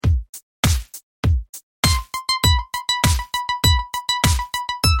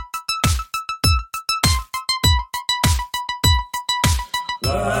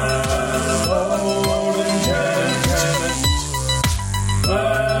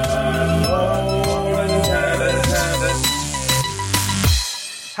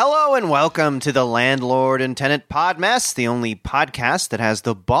Hello and welcome to the Landlord and Tenant Podmess, the only podcast that has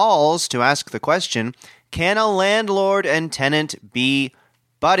the balls to ask the question, can a landlord and tenant be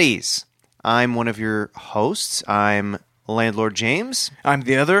buddies? I'm one of your hosts. I'm Landlord James. I'm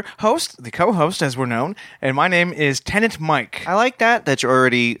the other host, the co-host as we're known, and my name is Tenant Mike. I like that you're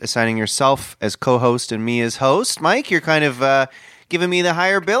already assigning yourself as co-host and me as host. Mike, you're kind of giving me the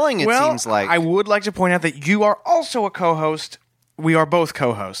higher billing, it seems like. I would like to point out that you are also a co-host. We are both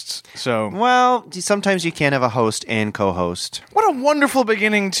co-hosts, so... Well, sometimes you can't have a host and co-host. What a wonderful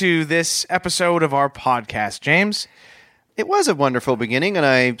beginning to this episode of our podcast, James. It was a wonderful beginning, and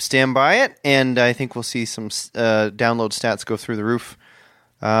I stand by it, and I think we'll see some download stats go through the roof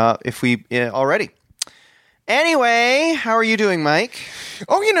already. Anyway, how are you doing, Mike?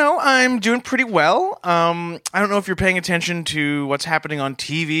 Oh, I'm doing pretty well. I don't know if you're paying attention to what's happening on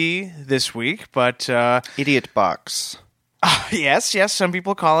TV this week, but... Idiot box. Yes, some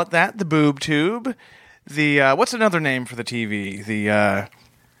people call it that. The boob tube. The, what's another name for the TV?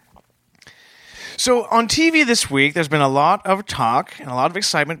 So on TV this week, there's been a lot of talk and a lot of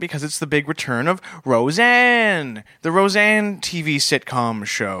excitement because it's the big return of Roseanne, the Roseanne TV sitcom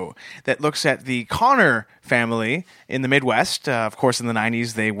show that looks at the Connor family in the Midwest. Of course, in the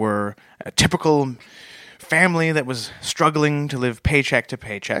 90s, they were a typical family that was struggling to live paycheck to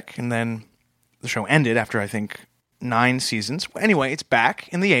paycheck, and then the show ended after, I think, 9 seasons. Anyway, it's back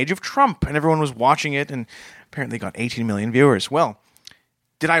in the age of Trump, and everyone was watching it, and apparently got 18 million viewers. Well,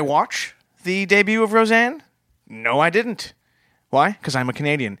 did I watch the debut of Roseanne? No, I didn't. Why? Because I'm a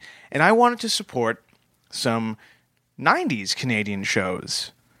Canadian, and I wanted to support some 90s Canadian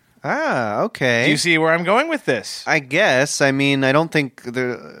shows. Ah, okay. Do you see where I'm going with this? I guess. I mean, I don't think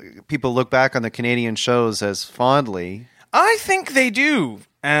the people look back on the Canadian shows as fondly. I think they do.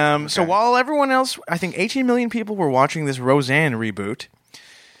 Okay. So while everyone else, I think 18 million people were watching this Roseanne reboot,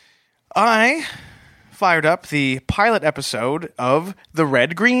 I fired up the pilot episode of The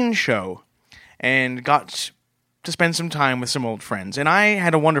Red Green Show and got to spend some time with some old friends. And I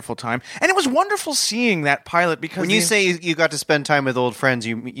had a wonderful time. And it was wonderful seeing that pilot because... When you say you got to spend time with old friends,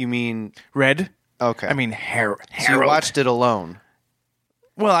 you mean... Red? Okay. I mean Harold. So you watched it alone?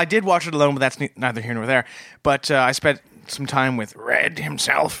 Well, I did watch it alone, but that's neither here nor there. But I spent some time with Red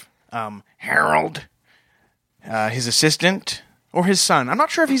himself, Harold, his assistant, or his son. I'm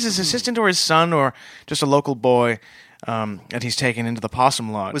not sure if he's his assistant or his son or just a local boy that he's taken into the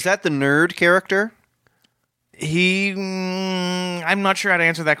Possum Lodge. Was that the nerd character? I'm not sure how to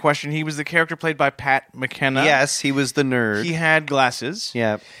answer that question. He was the character played by Pat McKenna. Yes, he was the nerd. He had glasses.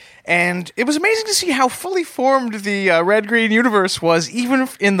 Yeah. And it was amazing to see how fully formed the Red Green universe was, even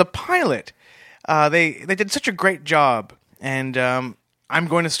in the pilot. They did such a great job, and I'm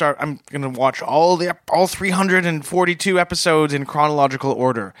going to watch all 342 episodes in chronological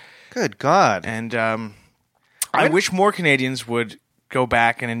order. Good God! And I wish more Canadians would go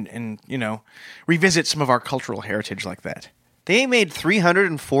back and revisit some of our cultural heritage like that. They made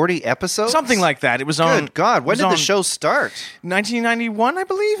 340 episodes? Something like that. It was on... Good God, when did the show start? 1991, I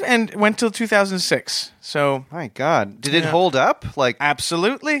believe, and went till 2006. So... My God. Did it hold up?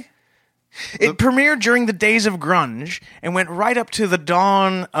 Absolutely. It premiered during the days of grunge and went right up to the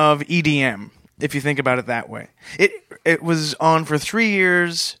dawn of EDM, if you think about it that way. It was on for 3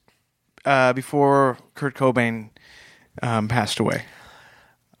 years before Kurt Cobain passed away.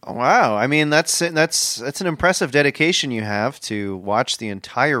 Wow, I mean that's an impressive dedication you have to watch the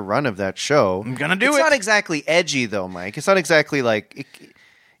entire run of that show. I'm gonna do it. It's not exactly edgy though, Mike. It's not exactly like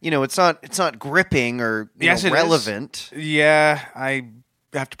it's not gripping or relevant. Yeah, I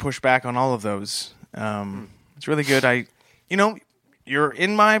have to push back on all of those. It's really good. You're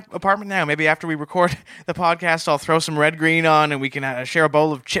in my apartment now. Maybe after we record the podcast, I'll throw some Red Green on and we can share a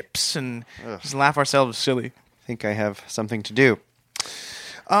bowl of chips and just laugh ourselves silly. I think I have something to do.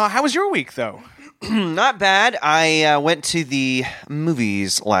 How was your week, though? Not bad. I went to the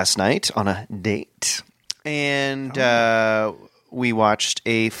movies last night on a date, and we watched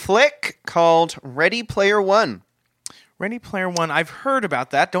a flick called Ready Player One. Ready Player One. I've heard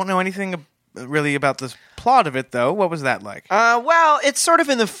about that. Don't know anything really about the plot of it, though. What was that like? Well, it's sort of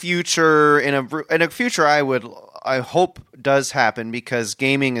in the future, in a future I hope does happen, because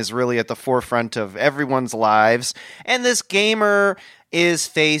gaming is really at the forefront of everyone's lives, and this gamer is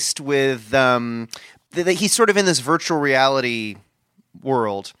faced with he's sort of in this virtual reality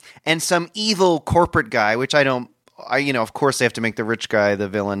world, and some evil corporate guy, which of course they have to make the rich guy the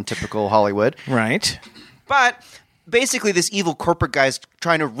villain, typical Hollywood. Right. But basically this evil corporate guy's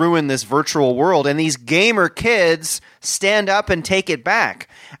trying to ruin this virtual world, and these gamer kids stand up and take it back.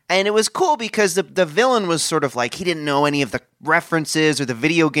 And it was cool because the villain was sort of like, he didn't know any of the references or the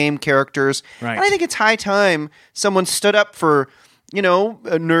video game characters. Right. And I think it's high time someone stood up for,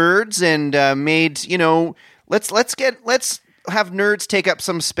 nerds and made, let's have nerds take up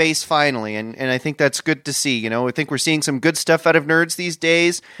some space finally. And I think that's good to see. I think we're seeing some good stuff out of nerds these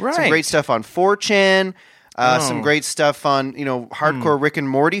days. Right. Some great stuff on 4chan. Some great stuff on, hardcore Rick and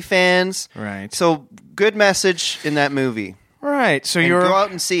Morty fans. Right. So good message in that movie. Right. So And you're go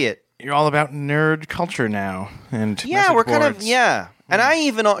out and see it. You're all about nerd culture now, and Yeah, we're kind of boards. And I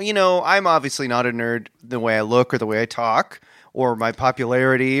even I'm obviously not a nerd the way I look or the way I talk or my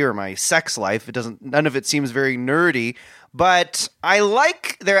popularity or my sex life. None of it seems very nerdy, but I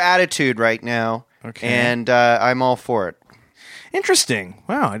like their attitude right now. Okay. And I'm all for it. Interesting.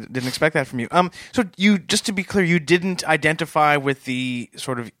 Wow, I didn't expect that from you. So just to be clear, you didn't identify with the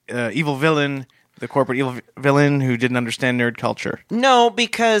sort of evil villain, the corporate evil villain who didn't understand nerd culture. No,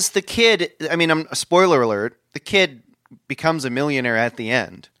 because the kid, spoiler alert, the kid becomes a millionaire at the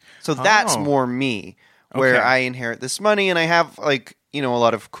end. So that's more me, where Okay. I inherit this money and I have a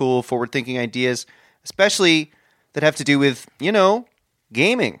lot of cool forward-thinking ideas, especially that have to do with,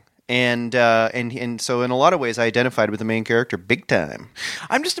 gaming. And so in a lot of ways I identified with the main character big time.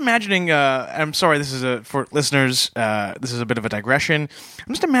 I'm just imagining, I'm sorry, this is for listeners, this is a bit of a digression.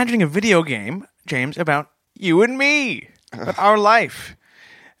 I'm just imagining a video game, James, about you and me, about our life.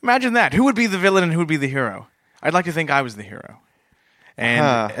 Imagine that. Who would be the villain and who would be the hero? I'd like to think I was the hero.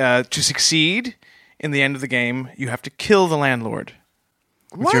 And to succeed in the end of the game, you have to kill the landlord.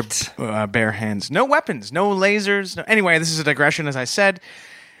 With your bare hands. No weapons, no lasers. Anyway, this is a digression, as I said.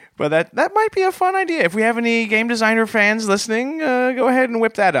 But that might be a fun idea. If we have any game designer fans listening, go ahead and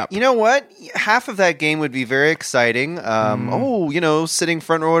whip that up. You know what? Half of that game would be very exciting. Sitting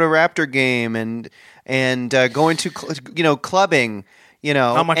front row at a Raptor game and going to clubbing.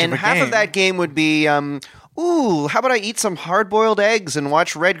 Not much and of a half game. of that game would be how about I eat some hard-boiled eggs and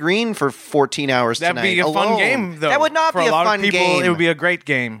watch Red Green for 14 hours That'd tonight be a alone. fun game, though. That would not For be a lot fun of people, game. It would be a great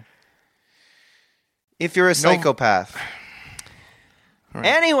game. If you're a psychopath. Right.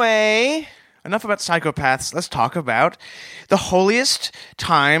 Anyway, Enough about psychopaths. Let's talk about the holiest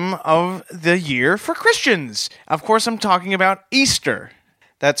time of the year for Christians. Of course, I'm talking about Easter.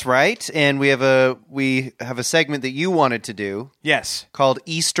 that's right. And we have a segment that you wanted to do Yes. called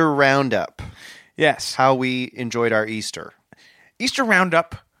Easter Roundup. Yes. How we enjoyed our Easter. Easter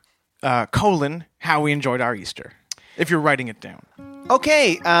Roundup, how we enjoyed our Easter. If you're writing it down.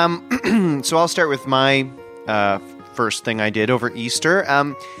 Okay, so I'll start with my first thing I did over Easter.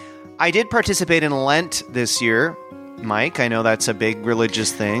 I did participate in Lent this year, Mike. I know that's a big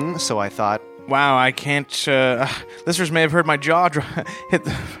religious thing, so I thought... Wow, I can't... listeners may have heard my jaw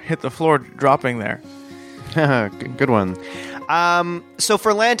hit the floor dropping there. Good one. So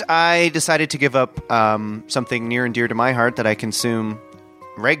for Lent, I decided to give up something near and dear to my heart that I consume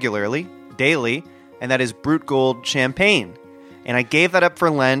regularly, daily, and that is Brut Gold champagne. And I gave that up for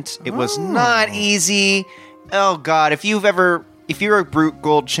Lent. It was not easy. Oh, God. If you're a Brut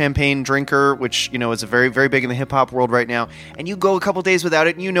Gold champagne drinker, which, is a very, very big in the hip-hop world right now, and you go a couple days without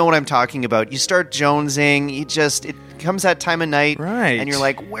it, you know what I'm talking about. You start jonesing. It comes that time of night, right? And you're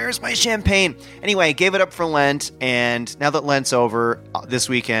like, where's my champagne? Anyway, I gave it up for Lent, and now that Lent's over, this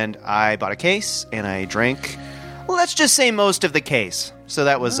weekend, I bought a case, and I drank, well, let's just say most of the case. So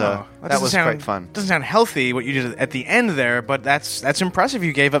that was quite fun. Doesn't sound healthy what you did at the end there, but that's impressive.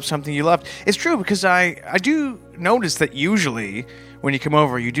 You gave up something you loved. It's true because I do notice that usually when you come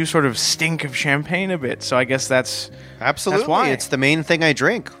over, you do sort of stink of champagne a bit. So I guess that's absolutely that's why. It's the main thing I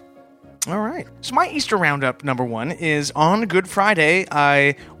drink. All right. So my Easter roundup number one is on Good Friday.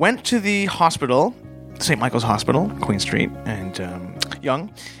 I went to the hospital, St. Michael's Hospital, Queen Street, and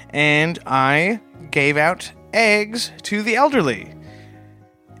Yonge, and I gave out eggs to the elderly.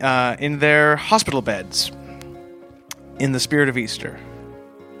 In their hospital beds, in the spirit of Easter.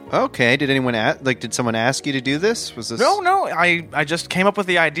 Okay. Did anyone did someone ask you to do this? Was this? No. I just came up with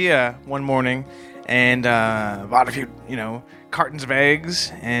the idea one morning and bought a few, cartons of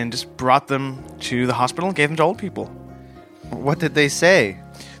eggs and just brought them to the hospital and gave them to old people. What did they say?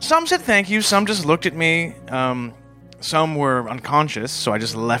 Some said thank you. Some just looked at me. Some were unconscious, so I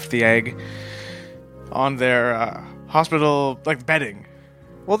just left the egg on their hospital bedding.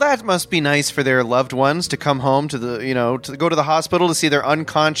 Well, that must be nice for their loved ones to come home to to go to the hospital to see their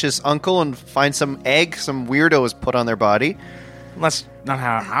unconscious uncle and find some egg some weirdo has put on their body. That's not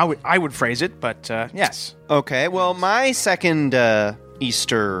how I would phrase it, but yes. Okay, well, my second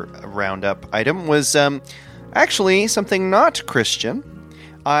Easter roundup item was actually something not Christian.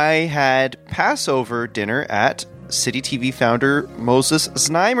 I had Passover dinner at City TV founder Moses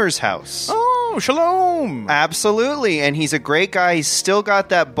Znaimer's house. Oh, shalom. Absolutely, and he's a great guy. He's still got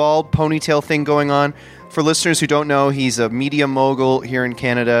that bald ponytail thing going on. For listeners who don't know, he's a media mogul here in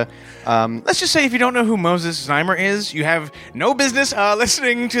Canada. Let's just say if you don't know who Moses Znaimer is, you have no business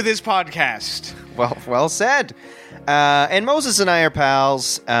listening to this podcast. Well said. And Moses and I are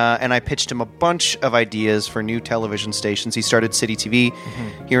pals, and I pitched him a bunch of ideas for new television stations. He started City TV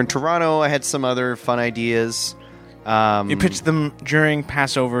here in Toronto. I had some other fun ideas. You pitched them during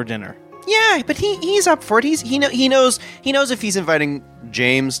Passover dinner. Yeah, but he's up for it. He knows if he's inviting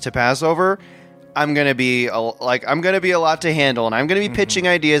James to Passover, I'm gonna be a lot to handle, and I'm gonna be pitching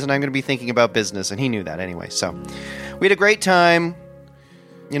ideas, and I'm gonna be thinking about business, and he knew that anyway. So we had a great time.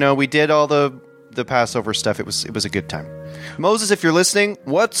 We did all the Passover stuff. It was a good time. Moses, if you're listening,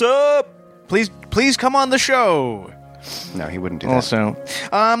 what's up? Please come on the show. No, he wouldn't do that. Also,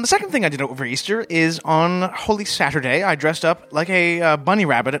 the second thing I did over Easter is on Holy Saturday, I dressed up like a bunny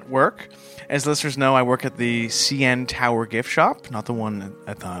rabbit at work. As listeners know, I work at the CN Tower gift shop, not the one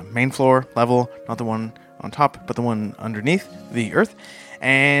at the main floor level, not the one on top, but the one underneath the earth.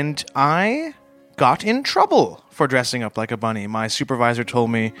 And I got in trouble for dressing up like a bunny. My supervisor told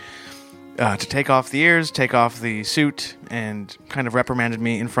me to take off the ears, take off the suit, and kind of reprimanded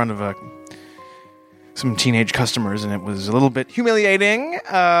me in front of some teenage customers, and it was a little bit humiliating,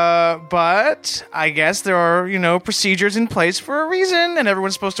 but I guess there are, procedures in place for a reason, and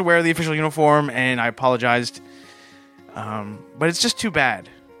everyone's supposed to wear the official uniform, and I apologized, but it's just too bad.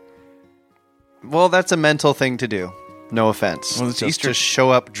 Well, that's a mental thing to do. No offense. Well, it's Easter. Just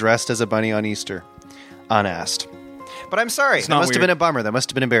show up dressed as a bunny on Easter, unasked. But I'm sorry. That must have been a bummer. That must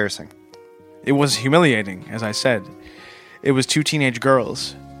have been embarrassing. It was humiliating, as I said. It was two teenage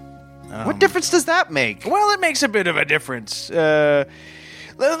girls. What difference does that make? Well, it makes a bit of a difference. Let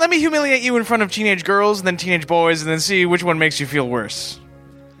me humiliate you in front of teenage girls and then teenage boys and then see which one makes you feel worse.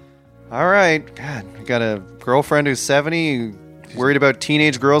 All right. God, I got a girlfriend who's 70, worried about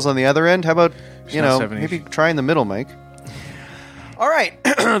teenage girls on the other end. How about, maybe try in the middle, Mike? All right.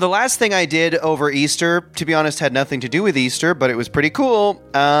 The last thing I did over Easter, to be honest, had nothing to do with Easter, but it was pretty cool.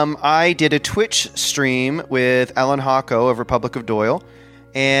 I did a Twitch stream with Alan Hocko of Republic of Doyle.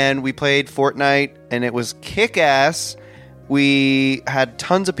 And we played Fortnite, and it was kick-ass. We had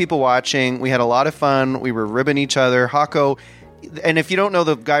tons of people watching. We had a lot of fun. We were ribbing each other. Hocko, and if you don't know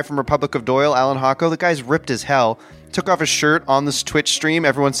the guy from Republic of Doyle, Alan Hocko, the guy's ripped as hell. Took off his shirt on this Twitch stream.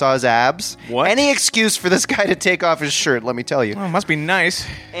 Everyone saw his abs. What? Any excuse for this guy to take off his shirt, let me tell you. Oh, it must be nice.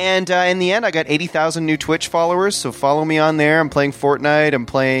 And in the end, I got 80,000 new Twitch followers, so follow me on there. I'm playing Fortnite. I'm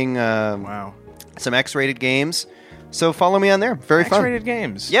playing some X-rated games. So follow me on there. Very fun. X-rated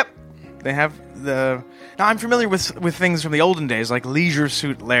games. Yep. They have the... Now, I'm familiar with things from the olden days, like Leisure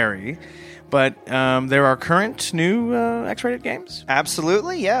Suit Larry, but there are current new X-rated games?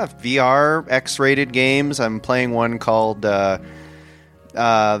 Absolutely, yeah. VR X-rated games. I'm playing one called the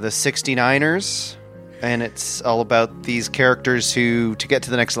 69ers, and it's all about these characters who, to get to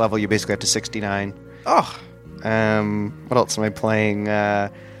the next level, you basically have to 69. Oh. What else am I playing?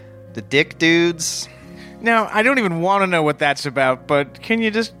 The Dick Dudes. Now, I don't even want to know what that's about, but can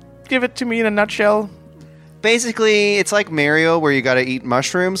you just give it to me in a nutshell? Basically, it's like Mario where you got to eat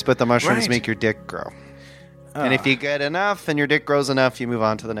mushrooms, but the mushrooms Right. make your dick grow. And if you get enough and your dick grows enough, you move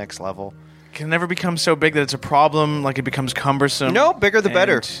on to the next level. Can it never become so big that it's a problem, like it becomes cumbersome? No, bigger the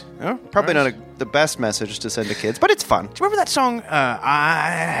better. Oh, Probably all right. not the best message to send to kids, but it's fun. Do you remember that song,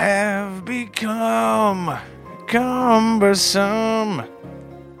 I have become cumbersome?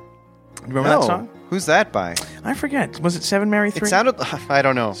 Do you remember that song? Who's that by? I forget. Was it 7 Mary 3? It sounded... I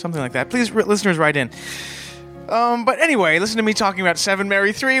don't know. Something like that. Please, listeners, write in. But anyway, listen to me talking about 7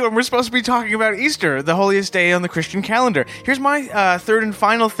 Mary 3 when we're supposed to be talking about Easter, the holiest day on the Christian calendar. Here's my third and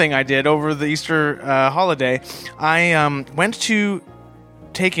final thing I did over the Easter holiday. I went to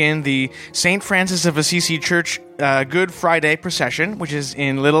take in the St. Francis of Assisi Church Good Friday procession, which is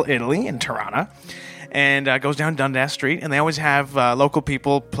in Little Italy in Tirana, and goes down Dundas Street, and they always have local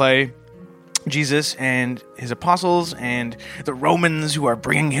people play Jesus and his apostles and the Romans who are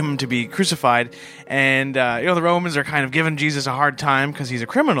bringing him to be crucified. And, the Romans are kind of giving Jesus a hard time because he's a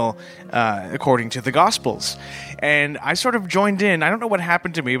criminal, according to the Gospels. And I sort of joined in. I don't know what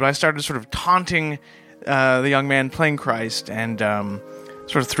happened to me, but I started sort of taunting the young man playing Christ and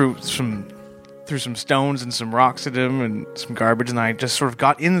sort of threw some stones and some rocks at him and some garbage, and I just sort of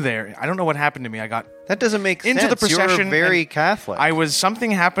got in there. I don't know what happened to me. I got That doesn't make into sense. the procession. You're very Catholic.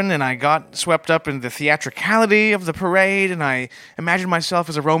 Something happened, and I got swept up in the theatricality of the parade, and I imagined myself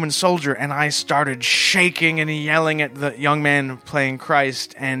as a Roman soldier, and I started shaking and yelling at the young man playing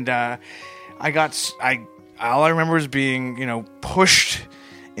Christ, and I all I remember is being, pushed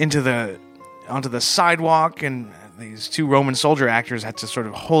onto the sidewalk, and these two Roman soldier actors had to sort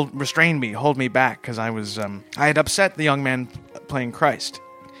of hold me back, because I had upset the young man playing Christ.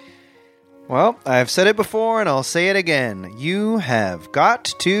 Well, I've said it before, and I'll say it again. You have got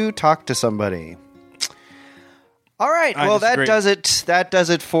to talk to somebody. All right. Well, that does it. That does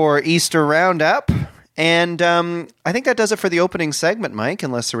it for Easter Roundup. And I think that does it for the opening segment, Mike,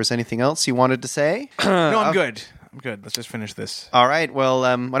 unless there was anything else you wanted to say. No, I'm good. I'm good. Let's just finish this. All right. Well,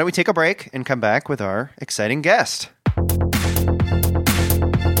 why don't we take a break and come back with our exciting guest.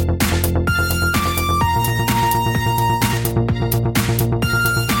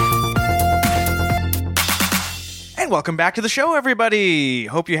 Welcome back to the show, everybody.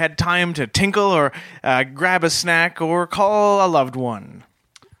 Hope you had time to tinkle or grab a snack or call a loved one.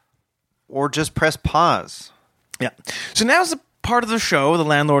 Or just press pause. Yeah. So now's the part of the show, the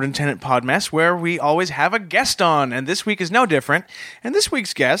Landlord and Tenant Podmess, where we always have a guest on, and this week is no different. And this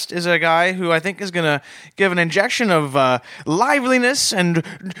week's guest is a guy who I think is going to give an injection of liveliness and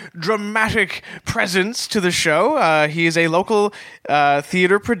dramatic presence to the show. He is a local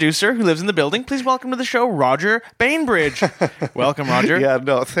theater producer who lives in the building. Please welcome to the show, Roger Bainbridge. Welcome, Roger. Yeah,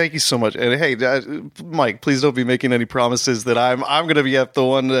 no, thank you so much. And hey, Mike, please don't be making any promises that I'm going to be the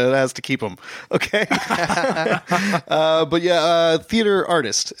one that has to keep them. Okay. But yeah. Theater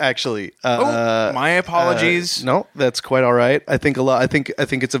artist, actually. My apologies. No, that's quite all right. I think I think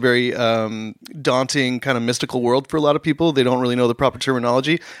it's a very daunting kind of mystical world for a lot of people. They don't really know the proper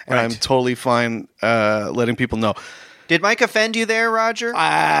terminology, and I'm totally fine letting people know. Did Mike offend you there, Roger?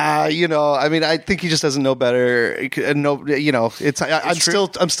 I mean, I think he just doesn't know better. No, I'm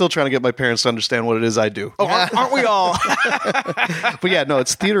still trying to get my parents to understand what it is I do. Oh, aren't we all? But yeah, no,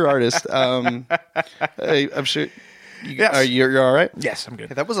 it's theater artist. I'm sure. Yes. You're all right? Yes, I'm good.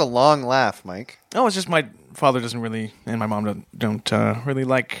 That was a long laugh, Mike. Oh, it's just my father doesn't really, and my mom don't really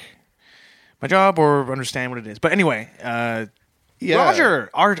like my job or understand what it is. But anyway, Roger,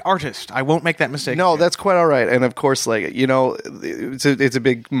 artist. I won't make that mistake. No, that's quite all right. And of course, it's a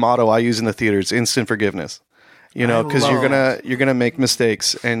big motto I use in the theater. It's instant forgiveness. Because you're gonna make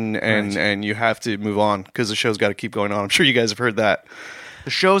mistakes, and you have to move on because the show's got to keep going on. I'm sure you guys have heard that. The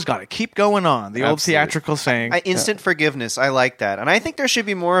show's got to keep going on. The old theatrical saying. Instant forgiveness. I like that. And I think there should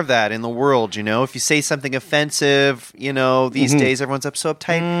be more of that in the world, If you say something offensive, these days everyone's up so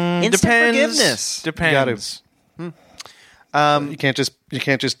uptight. Instant forgiveness. Depends. You can't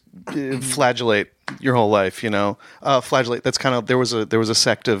just flagellate your whole life, flagellate. That's kind of there was a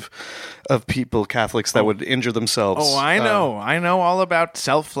sect of people, Catholics, that would injure themselves. Oh, I know all about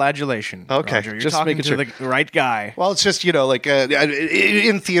self-flagellation. Okay, Roger. You're just talking making to sure. the right guy. Well, it's just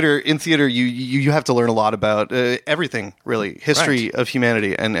in theater you have to learn a lot about everything, really, history of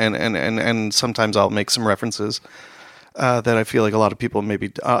humanity, and sometimes I'll make some references that I feel like a lot of people maybe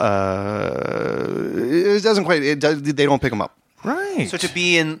it doesn't quite. They don't pick them up. Right. So to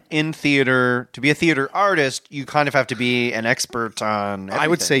be in theater, to be a theater artist, you kind of have to be an expert on everything. I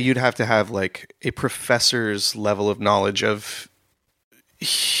would say you'd have to have like a professor's level of knowledge of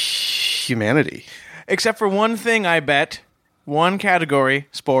humanity. Except for one thing, I bet. One category,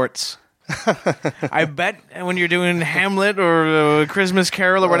 sports. I bet when you're doing Hamlet or Christmas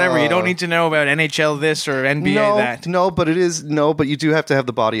Carol or whatever, you don't need to know about NHL this or NBA that. But you do have to have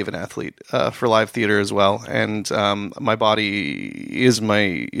the body of an athlete for live theater as well. And my body is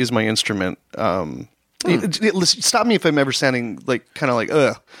my instrument. Stop me if I'm ever sounding kind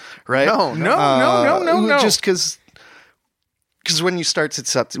of right? No. Just because when you start to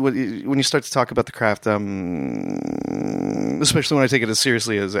talk about the craft, especially when I take it as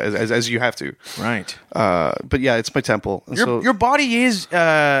seriously as you have to, right? But yeah, it's my temple. Your body is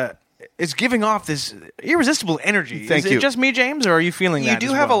giving off this irresistible energy. Thank you. Is it just me, James, or are you feeling that? You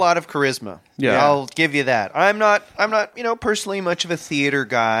do have a lot of charisma. Yeah, I'll give you that. I'm not personally much of a theater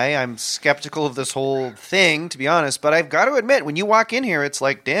guy. I'm skeptical of this whole thing, to be honest. But I've got to admit, when you walk in here, it's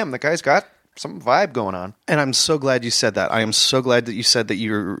like, damn, the guy's got some vibe going on. And I'm so glad you said that. I am so glad that you said that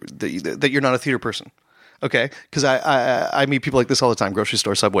you're not a theater person. Okay, because I meet people like this all the time, grocery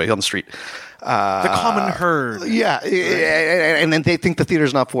store, subway, on the street. The common herd. Yeah, and then they think the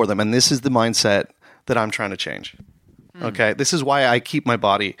theater's not for them. And this is the mindset that I'm trying to change. Okay, this is why I keep my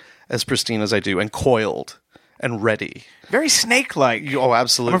body as pristine as I do and coiled and ready. Very snake-like. Oh,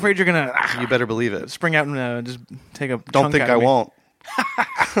 absolutely. I'm afraid you're going to... You better believe it. Spring out and just take a Don't think I won't.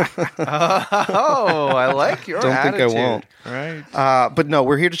 I like your attitude. Don't think I won't. Right. But no,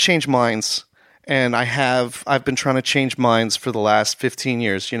 we're here to change minds. And I've been trying to change minds for the last 15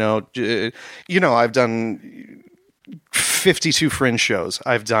 years. I've done 52 fringe shows.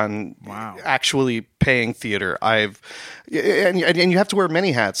 I've done actually paying theater. And you have to wear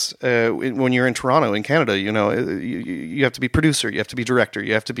many hats when you're in Toronto, in Canada. You know, you have to be producer, you have to be director,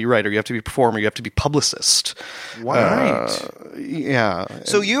 you have to be writer, you have to be performer, you have to be publicist. Yeah.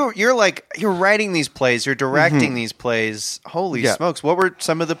 So you're writing these plays, you're directing these plays. Holy smokes! What were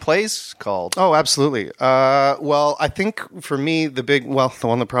some of the plays called? Oh, absolutely. Well, I think for me, the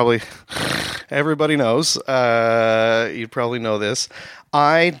one that probably everybody knows. You'd probably know this.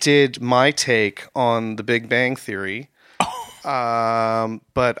 I did my take on The Big Bang Theory,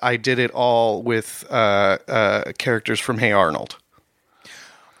 but I did it all with characters from Hey Arnold.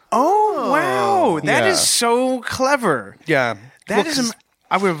 Oh, wow. That is so clever. Yeah. That is...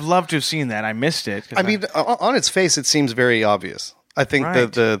 I would have loved to have seen that. I missed it. I mean, on its face, it seems very obvious. I think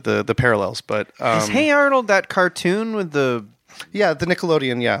the parallels, but... is Hey Arnold that cartoon with the... Yeah, the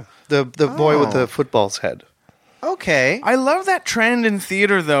Nickelodeon, yeah. The boy with the football's head. Okay. I love that trend in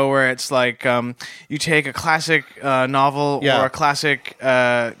theater, though, where it's like you take a classic novel or a classic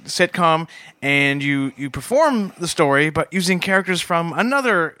sitcom and you perform the story, but using characters from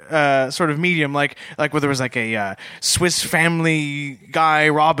another sort of medium, like where there was like a Swiss Family Guy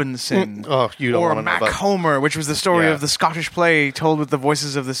Robinson or Mac Homer, which was the story of the Scottish play told with the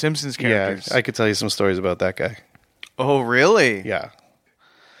voices of the Simpsons characters. Yeah, I could tell you some stories about that guy. Oh, really? Yeah.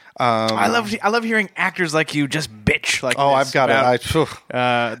 I love hearing actors like you just bitch like. Oh, this I've got it.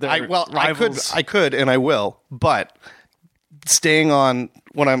 I could, and I will. But staying on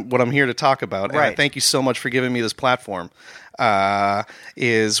what I'm here to talk about, and I thank you so much for giving me this platform.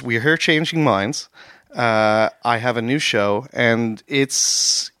 Is we're here changing minds. I have a new show, and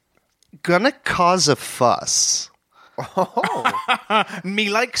it's gonna cause a fuss. Oh, me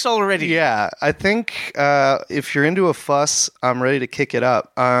likes already. Yeah, I think if you're into a fuss, I'm ready to kick it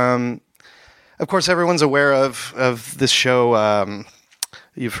up. Of course, everyone's aware of this show.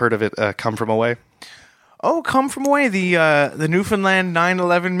 You've heard of it, Come From Away. Oh, Come From Away, the Newfoundland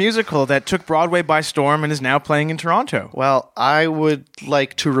 9/11 musical that took Broadway by storm and is now playing in Toronto. Well, I would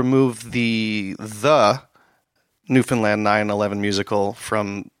like to remove the Newfoundland 9/11 musical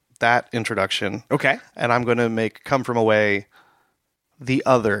from that introduction. Okay. And I'm going to make Come From Away the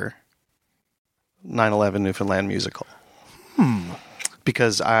other 9/11 Newfoundland musical.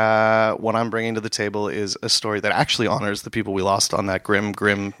 Because what I'm bringing to the table is a story that actually honors the people we lost on that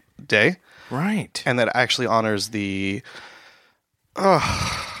grim day. Right. And that actually honors the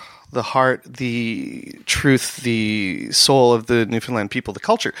heart, the truth, the soul of the Newfoundland people, the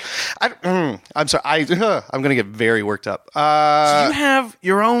culture. I'm sorry. I'm going to get very worked up. So you have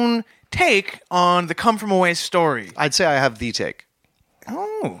your own take on the Come From Away story. I'd say I have the take.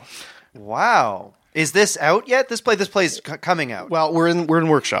 Oh, wow! Is this out yet? This play's coming out. Well, we're in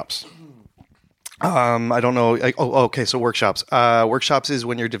workshops. I don't know. Okay. So workshops. Workshops is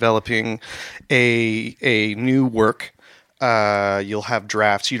when you're developing a new work. You'll have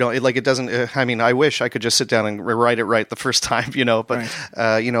drafts. You don't it doesn't. I mean, I wish I could just sit down and write it right the first time, But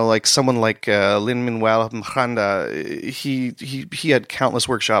like someone like Lin-Manuel Miranda, he had countless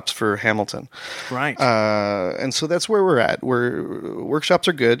workshops for Hamilton, right? And so that's where we're at. Workshops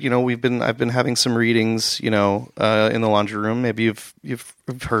are good. I've been having some readings, in the laundry room. Maybe you've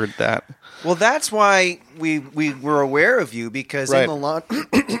heard that. Well, that's why we were aware of you because in the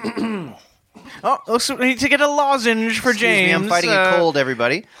laundry. Oh, so we need to get a lozenge for James. Me, I'm fighting a cold,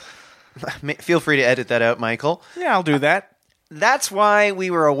 everybody. Feel free to edit that out, Michael. Yeah, I'll do that. That's why we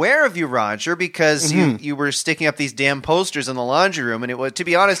were aware of you, Roger, because you were sticking up these damn posters in the laundry room, and it was, to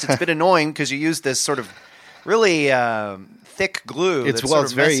be honest, it's a bit annoying because you used this sort of really thick glue. It's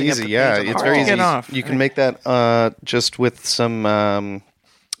very easy. Yeah, it's very easy. You can make that just with some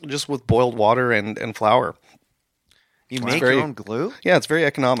with boiled water and flour. You make your own glue? Yeah, it's very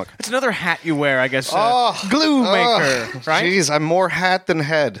economic. It's another hat you wear, I guess. Glue maker, right? Jeez, I'm more hat than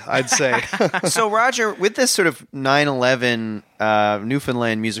head, I'd say. So, Roger, with this sort of 9/11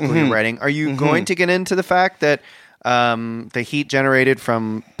 Newfoundland musical you're writing, are you going to get into the fact that the heat generated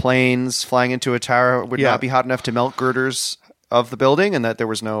from planes flying into a tower would not be hot enough to melt girders of the building, and that there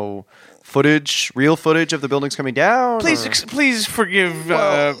was no real footage of the buildings coming down? Please forgive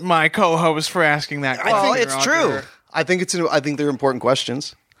my co-host for asking that question. Well, it's true. I think they're important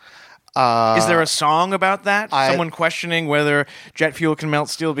questions. Is there a song about that? Someone questioning whether jet fuel can melt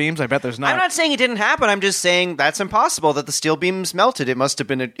steel beams? I bet there's not. I'm not saying it didn't happen. I'm just saying that's impossible that the steel beams melted. It must have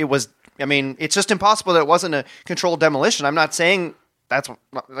been. It's just impossible that it wasn't a controlled demolition. I'm not saying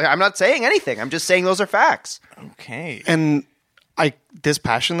anything. I'm just saying those are facts. Okay. And this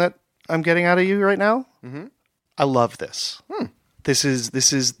passion that I'm getting out of you right now, I love this. This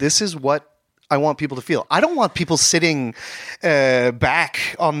is what I want people to feel. I don't want people sitting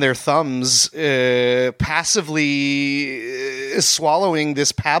back on their thumbs, passively swallowing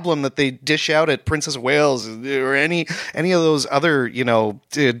this pablum that they dish out at Princess of Wales or any of those other,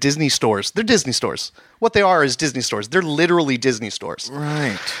 Disney stores. They're Disney stores. What they are is Disney stores. They're literally Disney stores.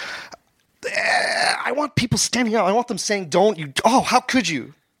 Right. I want people standing up. I want them saying, "Don't you? Oh, how could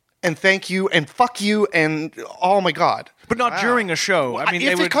you?" And thank you, and fuck you, and oh my God. But not during a show. I mean,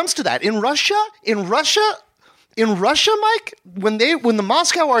 if it comes to that, in Russia, Mike, when the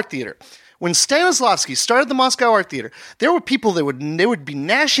Moscow Art Theater, when Stanislavski started the Moscow Art Theater, there were people that would be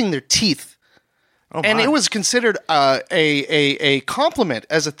gnashing their teeth, and it was considered a compliment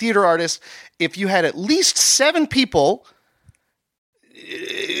as a theater artist if you had at least 7 people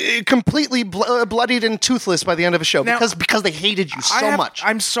completely bloodied and toothless by the end of a show because they hated you so much.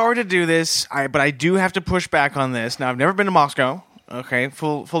 I'm sorry to do this, but I do have to push back on this. Now, I've never been to Moscow. Okay,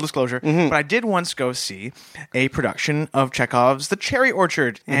 full disclosure. Mm-hmm. But I did once go see a production of Chekhov's The Cherry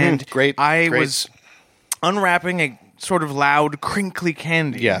Orchard, and I was unwrapping a sort of loud, crinkly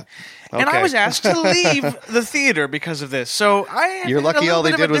candy. Yeah. And I was asked to leave the theater because of this. So You're lucky all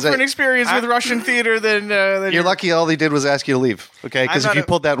they did was different experience with Russian theater than you're lucky all they did was ask you to leave. Okay, because if you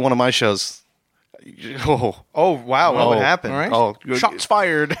pulled that in one of my shows, wow, what would happen? Right. Shots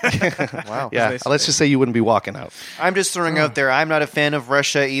fired. Wow. Yeah, let's just say you wouldn't be walking out. I'm just throwing out there, I'm not a fan of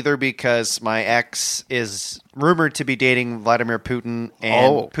Russia either because my ex is rumored to be dating Vladimir Putin,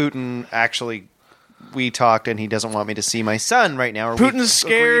 and Putin actually, we talked, and he doesn't want me to see my son right now. Putin's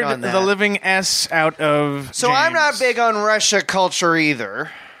scared the living S out of So James. I'm not big on Russia culture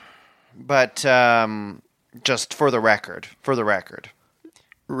either, but just for the record.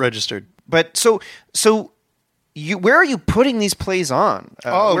 Registered. But so where are you putting these plays on?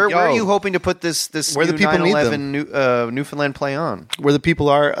 Where are you hoping to put this where new the people 9/11 Newfoundland play on? Where the people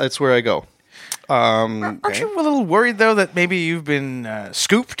are, that's where I go. Aren't you a little worried, though, that maybe you've been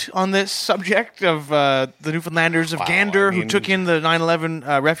scooped on this subject of the Newfoundlanders of Gander who took in the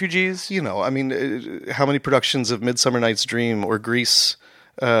 9/11 refugees? How many productions of Midsummer Night's Dream or Grease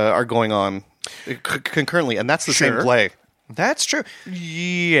are going on concurrently? And that's the same play. That's true.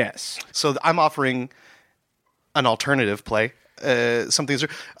 Yes. So I'm offering an alternative play.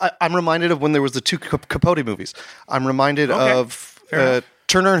 I'm reminded of when there was the 2 Capote movies. I'm reminded of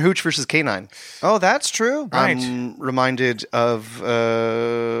Turner and Hooch versus K9. Oh, that's true. Right. I'm reminded of...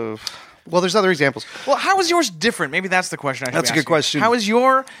 there's other examples. Well, how is yours different? Maybe that's the question I should That's a good question. How is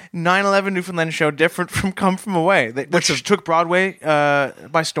your 9/11 Newfoundland show different from Come From Away, which took Broadway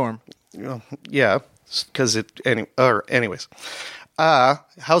by storm? Yeah, because anyways.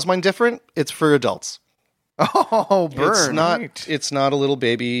 How's mine different? It's for adults. Oh, burn. It's not a little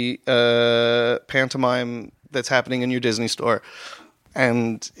baby pantomime that's happening in your Disney store.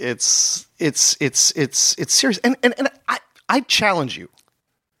 And it's serious. And I challenge you.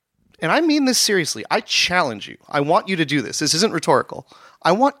 And I mean this seriously. I challenge you. I want you to do this. This isn't rhetorical.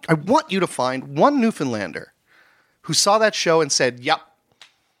 I want you to find one Newfoundlander who saw that show and said, "Yep,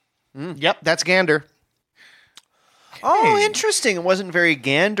 that's Gander." Oh, interesting. It wasn't very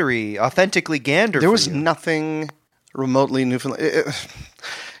gandery, authentically Gander. There was nothing remotely Newfoundland.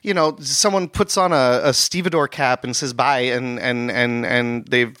 Someone puts on a stevedore cap and says bye, and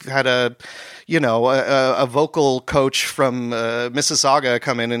they've had a vocal coach from Mississauga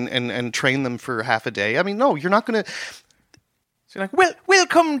come in and train them for half a day. I mean, no, you're not going to. So you're like,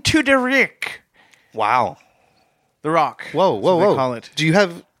 welcome to the Rick. Wow, the Rock. Whoa! They call it. Do you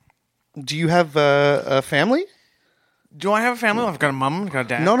have a family? Do I have a family? I've got a mom, I've got a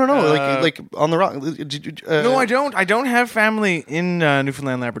dad. No. Like on the Rock. No, I don't. I don't have family in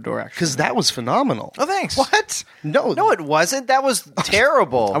Newfoundland, Labrador, actually. Because that was phenomenal. Oh, thanks. What? No, it wasn't. That was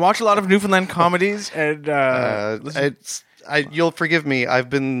terrible. I watch a lot of Newfoundland comedies, and you'll forgive me. I've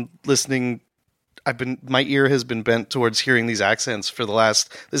been listening. My ear has been bent towards hearing these accents for the last.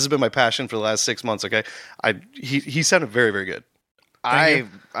 This has been my passion for the last 6 months. Okay, he sounded very, very good. I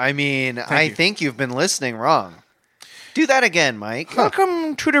think you've been listening wrong. Do that again, Mike.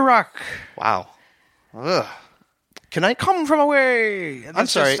 Welcome to the Rock. Wow. Ugh. Can I come from away? I'm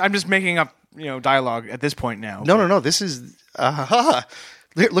sorry. I'm just making up, dialogue at this point now. No. This is.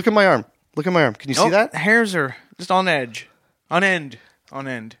 Look at my arm. Can you see that? Hairs are just on edge, on end.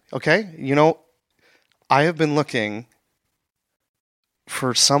 Okay. I have been looking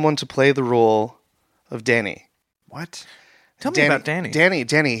for someone to play the role of Danny. What? Tell me about Danny.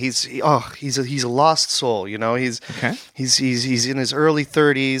 Danny. He's a lost soul. He's in his early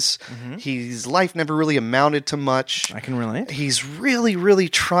 30s. Mm-hmm. His life never really amounted to much. I can relate. He's really, really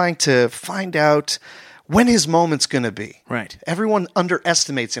trying to find out when his moment's going to be. Right. Everyone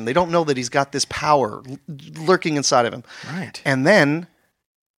underestimates him. They don't know that he's got this power lurking inside of him. Right. And then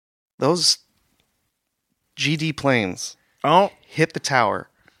those GD planes hit the tower.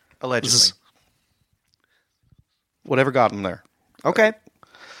 Allegedly. Whatever got him there. Okay.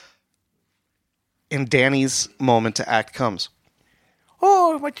 And Danny's moment to act comes.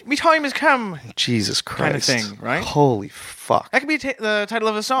 Oh, my time has come. Jesus Christ. Kind of thing, right? Holy fuck. That could be the title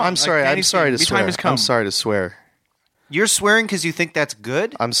of a song. I'm sorry. I'm sorry to "Me swear. Time has come." I'm sorry to swear. You're swearing because you think that's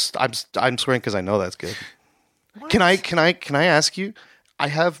good? I'm swearing because I know that's good. Can I ask you? I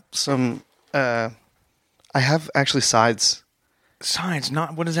have some. I have actually sides. Sides,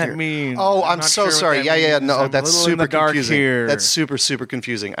 not what does that mean? Oh, I'm not so sure what sorry. that Yeah. means. No, I'm a that's little in super the dark confusing. here. That's super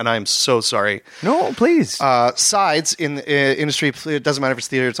confusing, and I am so sorry. No, please. Sides in the industry. It doesn't matter if it's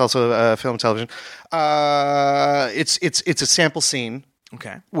theater. It's also film, and television. It's a sample scene.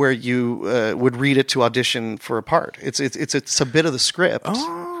 Okay. Where you would read it to audition for a part. It's a bit of the script.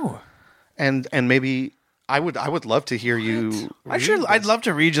 Oh. And maybe I would love to hear you. I'd love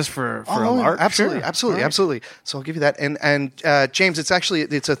to read just for a lark. Absolutely, Sure. absolutely, Right. absolutely. So I'll give you that. And James, it's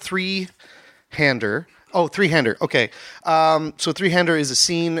a three-hander. Oh, three-hander. Okay. So three-hander is a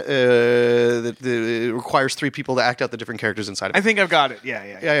scene that requires three people to act out the different characters inside of it. I think I've got it. Yeah.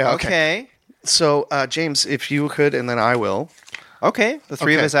 Yeah. Okay. So James, if you could, and then I will. Okay. The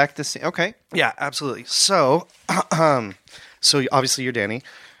three of Okay. us act the same. Okay. Yeah, absolutely. So, so obviously you're Danny.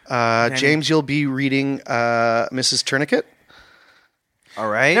 James, you'll be reading Mrs. Tourniquet. All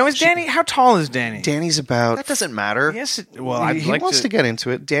right. Now, how tall is Danny? Danny's about. That doesn't matter. Yes. Well, He wants to get into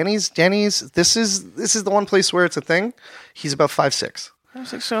it. Danny's. This is the one place where it's a thing. He's about 5'6".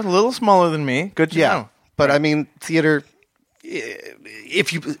 So a little smaller than me. Good to know. But I mean, theater.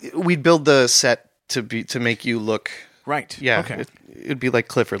 If we'd build the set to make you look. Right. Yeah. Okay. It'd be like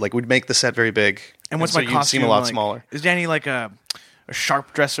Clifford. Like we'd make the set very big. And what's so my you'd costume? seem a lot like? smaller. Is Danny like a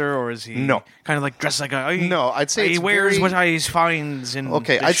sharp dresser, or is he No. kind of like dressed like a? No, I'd say he it's wears very- what he finds in.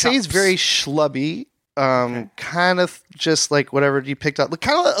 Okay, the I'd say he's shops. very schlubby. Kind of just like whatever you picked up.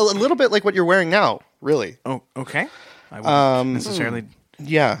 Kind of a little bit like what you're wearing now. Really. Oh, okay. I wouldn't necessarily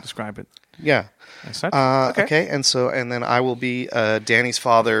Yeah. describe it Yeah. as such. Okay. And then I will be Danny's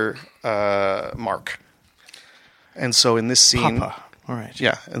father, Mark. And so in this scene, Papa. All right.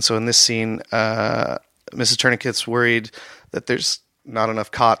 yeah. And so in this scene, Mrs. Tourniquet's worried that there's not enough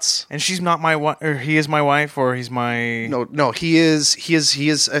cots. And she's not my wife, or he is my wife, or he's my. No. He is. He's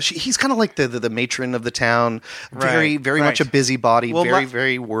kind of like the matron of the town. Very Right. much a busybody. Well,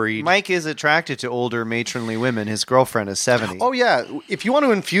 very worried. Mike is attracted to older matronly women. His girlfriend is 70. Oh yeah. If you want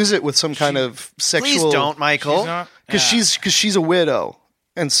to infuse it with some kind of sexual, Please don't, Michael. She's not. because she's a widow,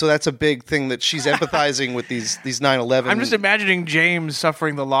 and so that's a big thing that she's empathizing with these 9/11. I'm just imagining James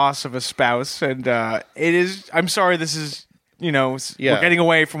suffering the loss of a spouse, and it is. I'm sorry, this is. Yeah. We're getting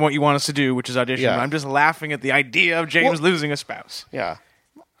away from what you want us to do, which is audition. Yeah. I'm just laughing at the idea of James losing a spouse. Yeah.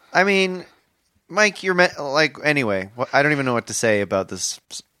 I mean, Mike, you're anyway. I don't even know what to say about this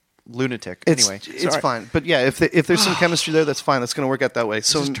lunatic. It's Anyway, fine, but yeah, if there's some chemistry there, that's fine. That's going to work out that way.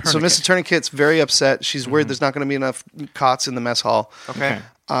 So Mrs. Tourniquet's very upset. She's worried there's not going to be enough cots in the mess hall. okay.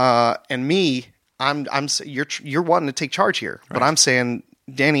 And me, you're wanting to take charge here, but I'm saying,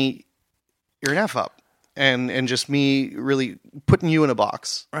 Danny, you're an F up, and just me really putting you in a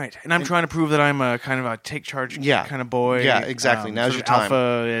box. Right, and I'm trying to prove that I'm a kind of a take charge kind of boy. Yeah, exactly. Now's sort your of time.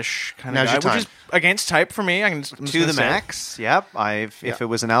 Alpha-ish kind Now's of guy, your time. which is against type for me. I'm just To gonna the say it. max. Yep. If it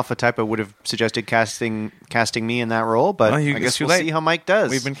was an alpha type, I would have suggested casting me in that role. But Well, I it's guess too we'll late. see how Mike does.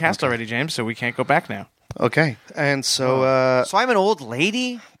 We've been cast already, James, so we can't go back now. Okay, and so So I'm an old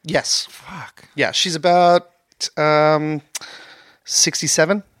lady. yes, Fuck. yeah, she's about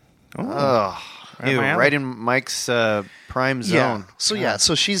 67. Ugh. Ew, my alley. right in Mike's prime zone.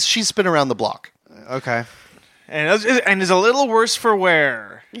 So she's been around the block. Okay. And is a little worse for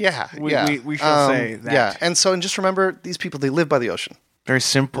wear. Yeah, We shall say that. Yeah, and just remember, these people, they live by the ocean. Very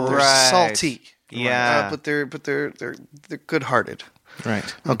simple. They're Right. salty. Yeah. but they're good-hearted.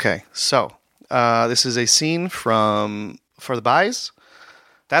 Right. Okay, so this is a scene from For the Buys.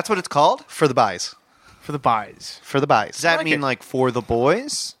 That's what it's called? For the Buys. For the buys. For the Buys. Does that like mean it. like for the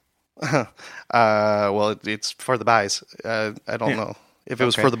boys? Well, it's For the Buys. I don't know. If it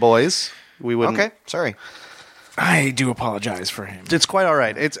was Okay. for the boys, we wouldn't. Okay. Sorry. I do apologize for him. It's quite all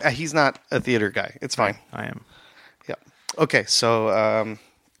right. He's not a theater guy. It's fine. I am. Yeah. Okay, so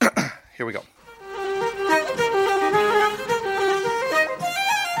here we go.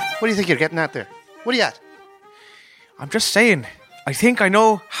 What do you think you're getting at there? What are you at? I'm just saying. I think I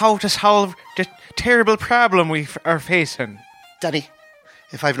know how to solve the terrible problem we are facing. Danny,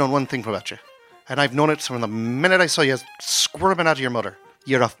 if I've known one thing about you, and I've known it from the minute I saw you squirming out of your mother.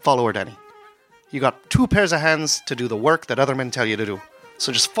 You're a follower, Danny. You got 2 pairs of hands to do the work that other men tell you to do.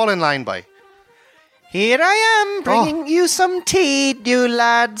 So just fall in line, boy. Here I am, bringing you some tea, you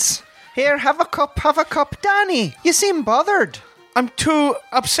lads. Here, have a cup, Danny. You seem bothered. I'm too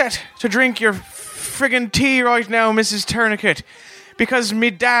upset to drink your friggin' tea right now, Mrs. Tourniquet, because me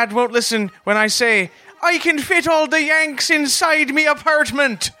dad won't listen when I say, I can fit all the Yanks inside me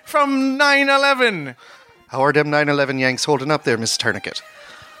apartment from 9/11. How are them 9/11 Yanks holding up there, Miss Tourniquet?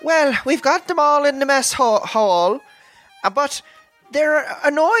 Well, we've got them all in the mess hall, but they're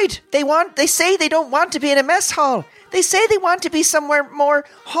annoyed. They say they don't want to be in a mess hall. They say they want to be somewhere more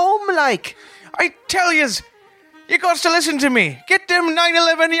home-like. I tell yous, you got to listen to me. Get them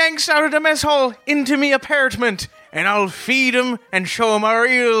 9/11 Yanks out of the mess hall into me apartment, and I'll feed 'em and show 'em a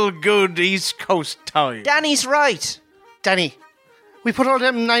real good East Coast time. Danny's right. Danny, we put all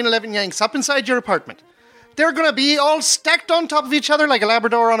them 9/11 Yanks up inside your apartment. They're going to be all stacked on top of each other like a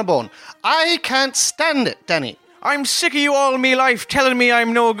Labrador on a bone. I can't stand it, Danny. I'm sick of you all me life telling me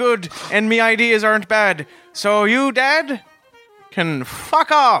I'm no good and me ideas aren't bad. So you, Dad, can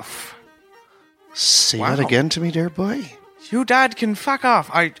fuck off. Say that again to me, dear boy. You, Dad, can fuck off.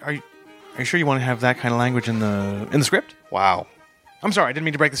 Are you sure you want to have that kind of language in the script? Wow. I'm sorry, I didn't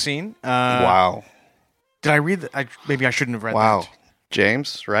mean to break the scene. Wow. Did I read that? Maybe I shouldn't have read wow. that.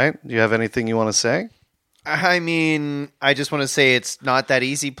 James, right? Do you have anything you want to say? I mean, I just want to say it's not that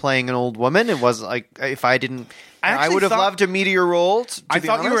easy playing an old woman. It was like, if I didn't... I would have loved a meteor role. I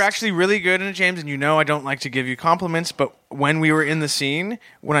thought you were actually really good in it, James, and you know I don't like to give you compliments, but when we were in the scene,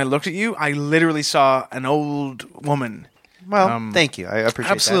 when I looked at you, I literally saw an old woman. Well, thank you. I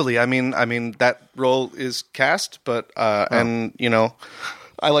appreciate absolutely. that. I mean, that role is cast, but, and, you know,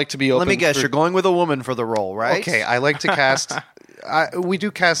 I like to be open. Let me guess, you're going with a woman for the role, right? Okay, I like to cast... we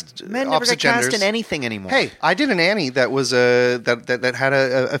do cast men never opposite get cast genders. in anything anymore. Hey, I did an Annie that was that had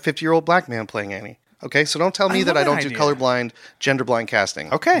a 50-year-old black man playing Annie. Okay, so don't tell me that I don't do colorblind, genderblind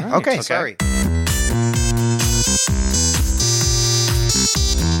casting. Okay, okay, sorry.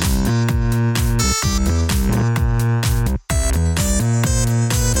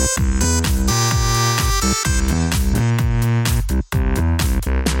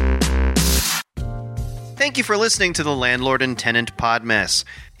 Thank you for listening to the Landlord and Tenant Pod Mess.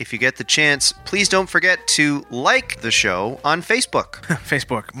 If you get the chance, please don't forget to like the show on Facebook.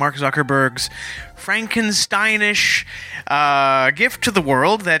 Facebook, Mark Zuckerberg's Frankensteinish gift to the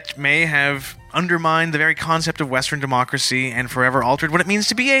world that may have undermined the very concept of Western democracy and forever altered what it means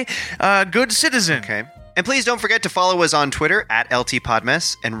to be a good citizen. Okay. And please don't forget to follow us on Twitter at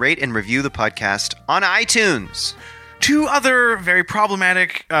LTPodmess and rate and review the podcast on iTunes. 2 other very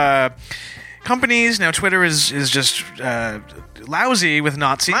problematic companies. Now, Twitter is just lousy with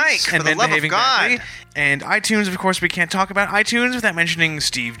Nazis Mike, and for the men love of behaving God. badly. And iTunes, of course, we can't talk about iTunes without mentioning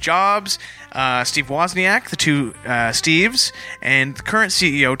Steve Jobs, Steve Wozniak, the 2 Steves, and current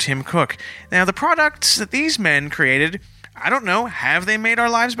CEO Tim Cook. Now, the products that these men created, I don't know, have they made our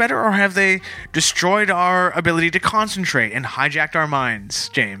lives better or have they destroyed our ability to concentrate and hijacked our minds,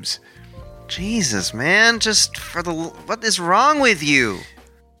 James? Jesus, man, what is wrong with you?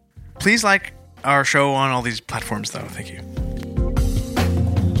 Please like our show on all these platforms, though. Thank you.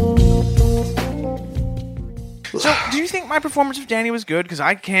 So, do you think my performance of Danny was good? Because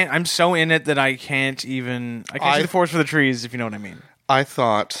I'm so in it that I can't see the forest for the trees, if you know what I mean. I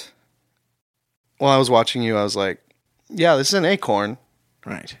thought, while I was watching you, I was like, yeah, this is an acorn.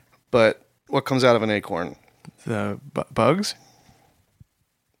 Right. But what comes out of an acorn? The bugs?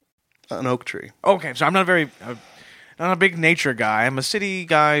 An oak tree. Okay, so I'm not not a big nature guy. I'm a city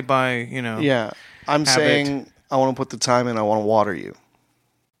guy by, Yeah. I'm saying I want to put the time in. I want to water you.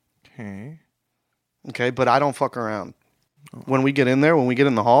 Okay, but I don't fuck around. When we get in there, when we get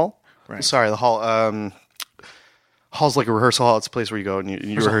in the hall, right. Sorry, the hall, hall's like a rehearsal hall. It's a place where you go and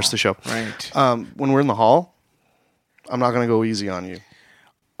you rehearse the show. Right. When we're in the hall, I'm not going to go easy on you.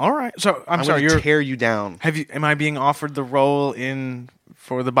 All right. So I'm sorry, going to tear you down. Am I being offered the role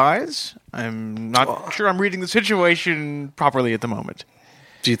for the buys? I'm not sure I'm reading the situation properly at the moment.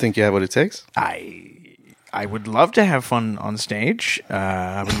 Do you think you have what it takes? I would love to have fun on stage.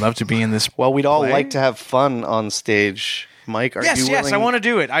 I would love to be in this. Well, we'd all play. like to have fun on stage. Mike, are you willing? Yes, I want to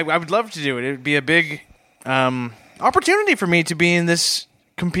do it. I would love to do it. It would be a big opportunity for me to be in this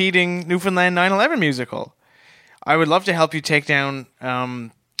competing Newfoundland 9/11 musical. I would love to help you take down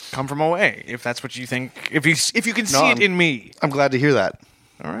Come From Away, if that's what you think. If you can see it in me. I'm glad to hear that.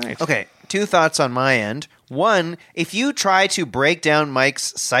 All right. Okay, 2 thoughts on my end. One, if you try to break down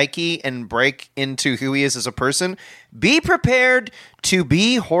Mike's psyche and break into who he is as a person, be prepared to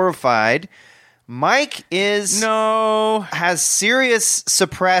be horrified Mike has serious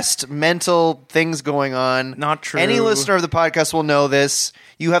suppressed mental things going on. Not true. Any listener of the podcast will know this.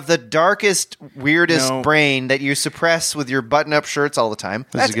 You have the darkest, weirdest brain that you suppress with your button-up shirts all the time.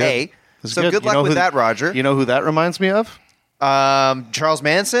 That's A. So good luck with that, Roger. You know who that reminds me of? Charles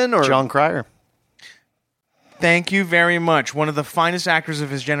Manson or John Cryer. Thank you very much. One of the finest actors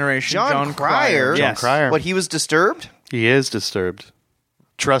of his generation, John Cryer. Yes. John Cryer. What, he was disturbed? He is disturbed.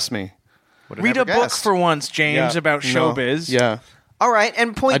 Trust me. Read a book for once, James, about showbiz. Yeah. All right,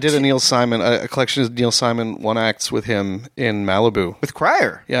 and I did a collection of Neil Simon one-acts with him in Malibu. with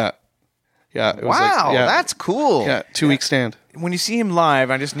Cryer. Yeah. Yeah. It was Wow, that's cool. Yeah, 2-week stand. When you see him live,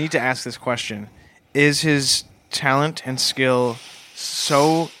 I just need to ask this question. Is his talent and skill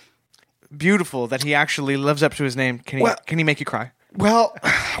so beautiful that he actually lives up to his name? Can he make you cry? Well,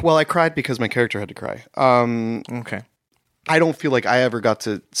 I cried because my character had to cry. Okay. I don't feel like I ever got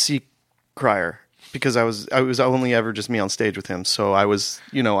to see Cryer because I was only ever just me on stage with him. So I was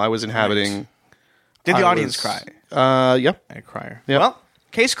inhabiting. Right. Did the audience cry? Yep. At Cryer. Yep. Well,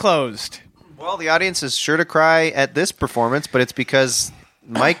 case closed. Well, the audience is sure to cry at this performance, but it's because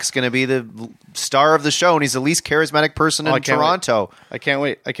Mike's going to be the star of the show, and he's the least charismatic person in Toronto. I can't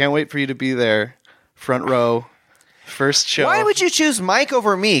wait. I can't wait for you to be there, front row, first show. Why would you choose Mike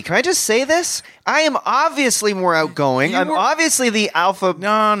over me? Can I just say this? I am obviously more outgoing. I'm obviously the alpha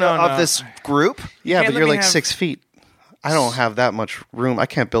of this group. Yeah, but you're like 6 feet. I don't have that much room. I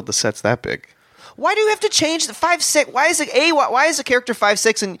can't build the sets that big. Why do you have to change the 5'6"? Why is the character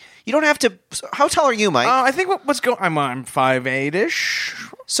 5'6" and you don't have to? How tall are you, Mike? I think what's going. I'm 5'8"-ish.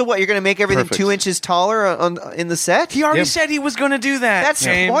 So what? You're going to make everything Perfect. 2 inches taller in the set? He already said he was going to do that. That's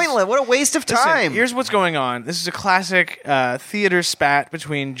James. pointless. What a waste of time. Listen, here's what's going on. This is a classic theater spat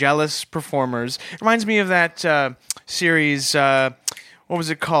between jealous performers. It reminds me of that series. What was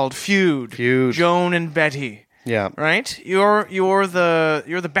it called? Feud. Joan and Betty. Yeah. Right? You're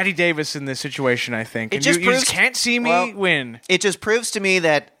the Betty Davis in this situation, I think. And you just can't see me win. It just proves to me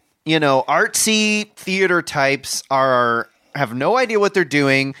that, artsy theater types have no idea what they're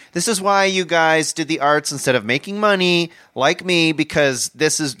doing. This is why you guys did the arts instead of making money, like me, because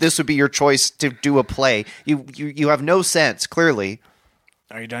this would be your choice to do a play. You have no sense, clearly.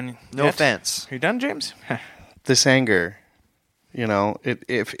 Are you done? No offense. Are you done, James? This anger,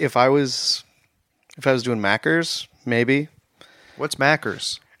 if I was doing Mackers, maybe. What's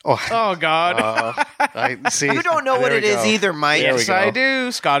Mackers? Oh God! I see. You don't know what it is either, Mike. Yes, I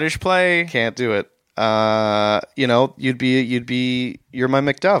do. Scottish play. Can't do it. You're my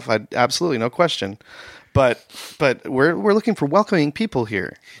Macduff. Absolutely, no question. But we're looking for welcoming people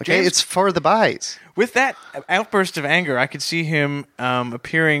here. Okay, James, it's for the buys. With that outburst of anger, I could see him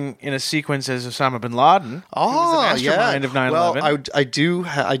appearing in a sequence as Osama bin Laden. Oh, who was the mastermind of 9/11. Well, I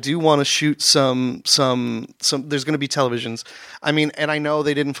do want to shoot some. There's going to be televisions. I mean, and I know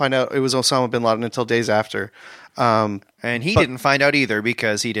they didn't find out it was Osama bin Laden until days after. And he didn't find out either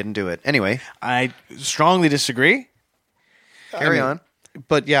because he didn't do it. Anyway, I strongly disagree. Carry on.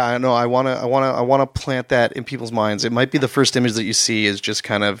 But yeah, no, I want to plant that in people's minds. It might be the first image that you see is just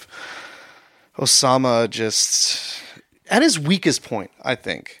kind of Osama just at his weakest point, I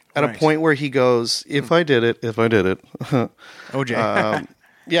think. At a point where he goes, if I did it. OJ.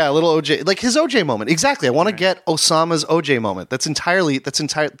 Yeah, a little OJ, like his OJ moment. Exactly. I want to get Osama's OJ moment. That's entirely.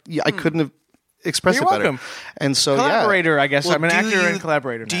 Yeah, I couldn't have expressed You're it better. welcome. And so, collaborator, I guess. Well, I'm an actor and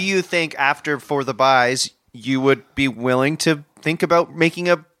collaborator now. Do you think after For the Buys, you would be willing to think about making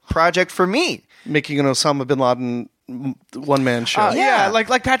a project for me? Making an Osama bin Laden one-man show. Yeah,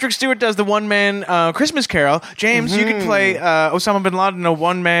 like Patrick Stewart does the one-man Christmas Carol. James, you could play Osama bin Laden, a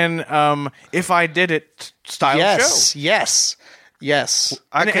one-man If I Did It style show. Yes.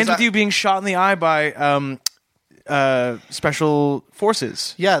 And it ends with you being shot in the eye by special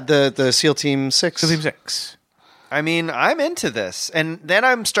forces. Yeah, the SEAL Team 6. SEAL Team 6. I mean, I'm into this, and then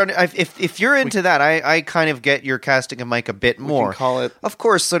I'm starting. If you're into that, I kind of get your casting of Mike a bit more. We can call it, of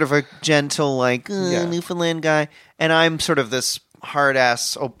course, sort of a gentle, like Newfoundland guy, and I'm sort of this hard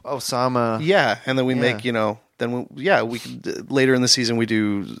ass Osama. Yeah, and then we make we could, later in the season we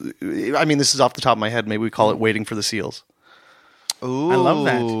do. I mean, this is off the top of my head. Maybe we call it Waiting for the Seals. Ooh. I love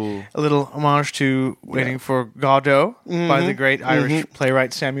that. A little homage to Waiting for Godot by the great Irish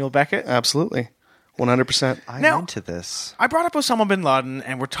playwright Samuel Beckett. Absolutely. 100%. I'm into this. I brought up Osama bin Laden,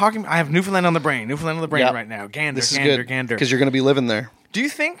 and we're talking. I have Newfoundland on the brain. Right now. Gander. Because you're going to be living there. Do you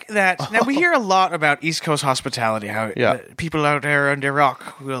think that now we hear a lot about East Coast hospitality? How people out there in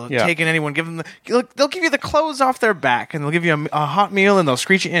Iraq will take in anyone, give them they'll give you the clothes off their back, and they'll give you a hot meal, and they'll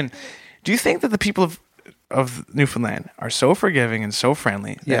screech you in. Do you think that the people of Newfoundland are so forgiving and so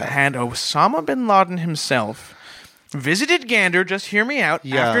friendly that had Osama bin Laden himself visited Gander, just hear me out,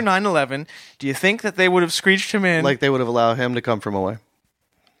 after 9/11, do you think that they would have screeched him in? Like they would have allowed him to come from away.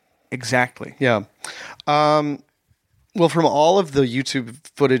 Exactly. Yeah. Well, from all of the YouTube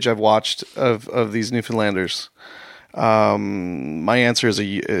footage I've watched of these Newfoundlanders, my answer is a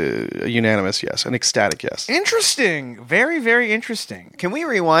unanimous yes, an ecstatic yes. Interesting. Very, very interesting. Can we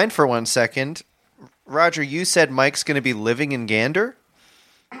rewind for 1 second? Roger, you said Mike's going to be living in Gander?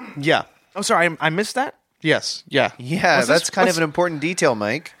 Yeah. Oh, sorry, I missed that? Yes. Yeah. Yeah, that's kind of an important detail,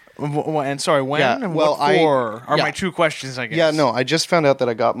 Mike. And sorry, when and well, what for are my two questions, I guess. Yeah, no, I just found out that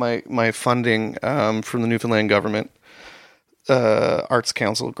I got my funding from the Newfoundland government Arts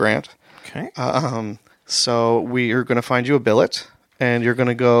Council grant. Okay. So we are going to find you a billet, and you're going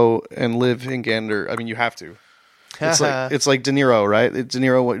to go and live in Gander. I mean, you have to. It's like De Niro, right? De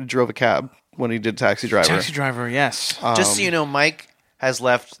Niro drove a cab when he did Taxi Driver. Taxi Driver, yes. Just so you know, Mike has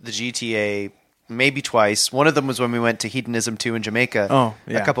left the GTA maybe twice. One of them was when we went to Hedonism 2 in Jamaica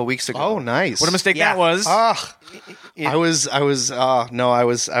a couple weeks ago. Oh, nice. What a mistake that was. I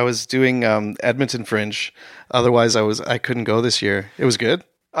was doing Edmonton Fringe. Otherwise, I couldn't go this year. It was good.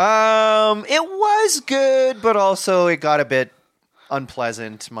 It was good, but also it got a bit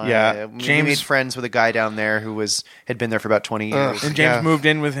unpleasant. We made friends with a guy down there who had been there for about 20 years. And James moved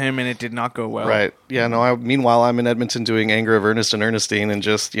in with him, and it did not go well. Right. Yeah, no, meanwhile, I'm in Edmonton doing Anger of Ernest and Ernestine, and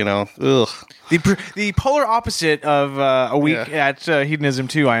just, ugh. The polar opposite of a week at Hedonism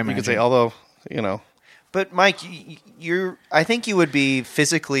 2, I imagine. You could say, although, But Mike, I think you would be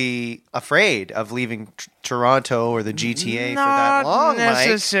physically afraid of leaving Toronto or the GTA for that long,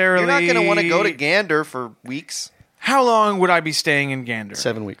 necessarily. Mike. You're not going to want to go to Gander for weeks. How long would I be staying in Gander?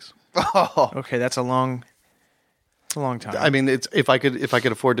 7 weeks. Oh, okay, that's a long time. I mean, if I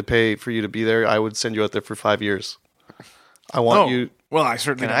could afford to pay for you to be there, I would send you out there for 5 years. I want you. Well, I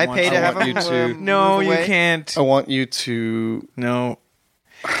certainly Can don't I want pay to have you him to- No, move you away? can't. I want you to. No.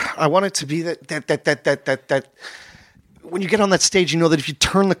 I want it to be that when you get on that stage, you know that if you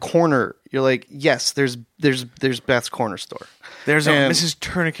turn the corner, you're like, yes, there's Beth's Corner Store. There's a Mrs.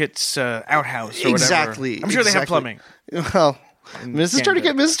 Tourniquet's outhouse or exactly. whatever. I'm sure they have plumbing. Well, Mrs.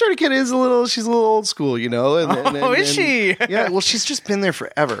 Tourniquet is she's a little old school, Is she? Yeah, well, she's just been there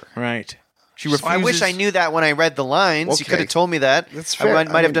forever. Right. She Well, refuses. I wish I knew that when I read the lines. You Okay. could have told me that. That's fair. I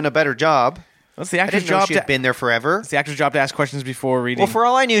might have done a better job. That's the I actor's didn't know job she had been there forever. It's the actor's job to ask questions before reading. Well, for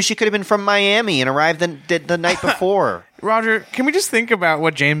all I knew, she could have been from Miami and arrived the night before. Roger, can we just think about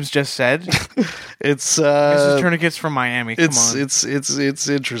what James just said? It's Mrs. Tourniquet's from Miami. Come on. It's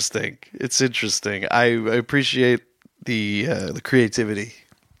interesting. It's interesting. I appreciate the creativity.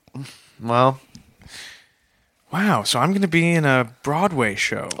 Well, Wow, so I'm going to be in a Broadway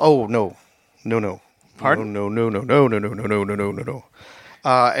show. Oh no. Pardon? No.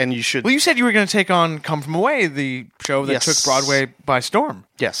 And you should. Well, you said you were going to take on Come From Away, the show that Yes. took Broadway by storm.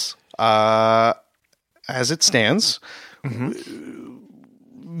 Yes. As it stands, venue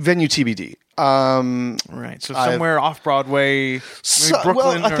TBD. Right, so somewhere off Broadway, maybe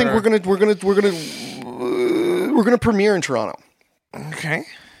Brooklyn. Well, I think or- we're gonna premiere in Toronto. Okay.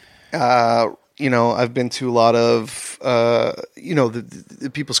 I've been to a lot of the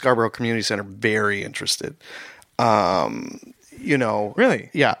people Scarborough Community Center very interested. Really?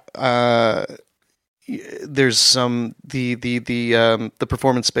 Yeah. There's some the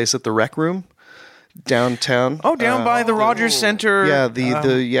performance space at the Rec Room downtown. Oh, down by the Rogers Center. Yeah,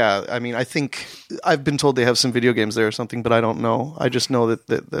 I mean, I think I've been told they have some video games there or something, but I don't know. I just know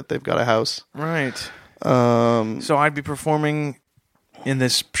that they've got a house. Right. So I'd be performing in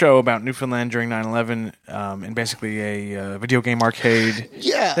this show about Newfoundland during 9/11 in basically a video game arcade.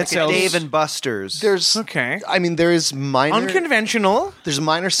 Yeah, That sells- Dave and Buster's. there's Okay. I mean, there is minor Unconventional. There's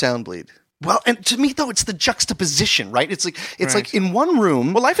minor sound bleed. Well, and to me though, it's the juxtaposition, right? It's like Right. in one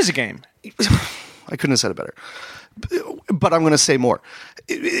room. Well, life is a game. I couldn't have said it better, but I'm going to say more.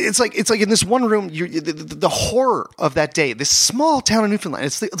 It's like in this one room, the horror of that day. This small town in Newfoundland.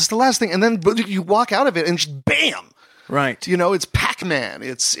 It's the last thing, and then you walk out of it, and just bam. Right. It's Pac-Man.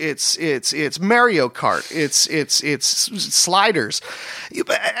 It's Mario Kart. It's sliders.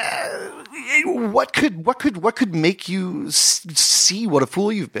 What could make you see what a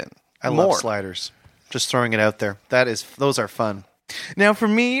fool you've been? I love sliders. Just throwing it out there. Those are fun. Now, for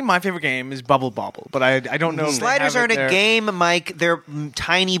me, my favorite game is Bubble Bobble, but I don't know. if they Sliders have aren't it a there. game, Mike. They're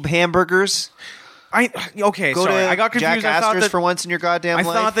tiny hamburgers. Okay, Go sorry. to I got confused. Jack I thought Astor's that for once in your goddamn I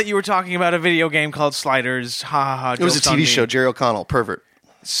life. thought that you were talking about a video game called Sliders. Ha ha ha. It was a jokes on TV me. show. Jerry O'Connell, pervert.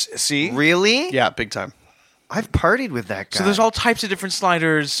 See? Really? Yeah, big time. I've partied with that guy. So there's all types of different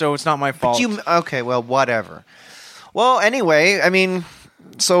sliders, so it's not my fault. Okay, well, whatever. Well, anyway, I mean,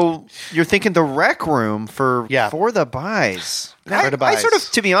 so you're thinking the Rec Room for the buys. I sort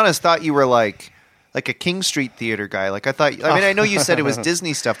of, to be honest, thought you were like a King Street Theater guy. Like I thought. I mean, I know you said it was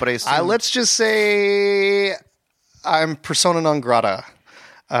Disney stuff, but I assume... let's just say I'm persona non grata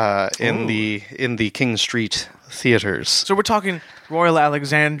in the King Street theaters. So we're talking Royal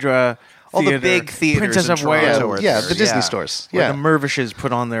Alexandra all Theater, the big theaters, Princess of Wales, the Disney stores, where the Mervishes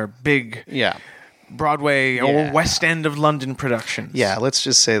put on their big Broadway or West End of London productions. Yeah, let's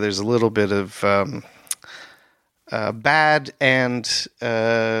just say there's a little bit of bad and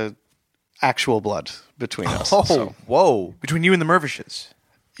actual blood between us. Whoa! Between you and the Mervishes.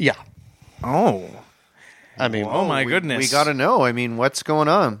 Yeah. Oh. I mean, my goodness. We got to know. I mean, what's going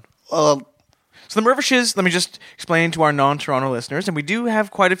on? So the Mervishes, let me just explain to our non-Toronto listeners, and we do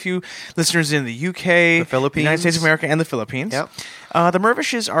have quite a few listeners in the UK, the Philippines, the United States of America, and the Philippines. Yep. The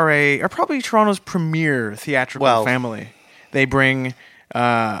Mervishes are probably Toronto's premier theatrical family. They bring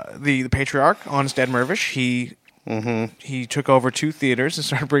the patriarch, Honest Ed Mervish. He took over 2 theaters and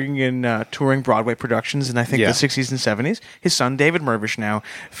started bringing in touring Broadway productions in, I think, the 60s and 70s. His son, David Mervish, now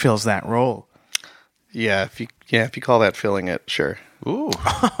fills that role. Yeah, if you call that filling it, sure. Ooh.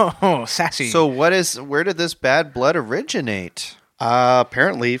 Oh, sassy. So where did this bad blood originate?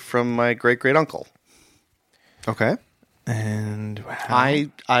 Apparently from my great-great-uncle. Okay. And how?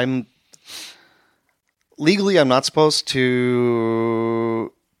 I'm legally I'm not supposed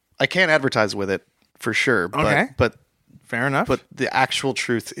to. I can't advertise with it for sure. But fair enough. But the actual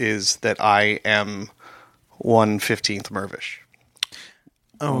truth is that I am 1/15 Mervish.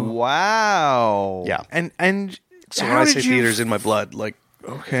 Oh wow! Yeah, and so when I say theater's in my blood, like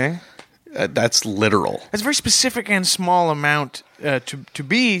that's literal. That's a very specific and small amount to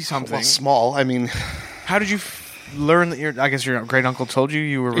be something. Well, small. I mean, how did you learn that I guess your great uncle told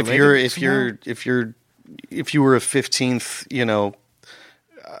you were related? If you were a 15th,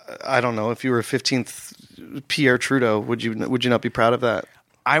 I don't know. If you were a 15th Pierre Trudeau, would you not be proud of that?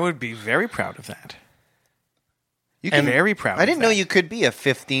 I would be very proud of that. Very proud. I didn't know you could be a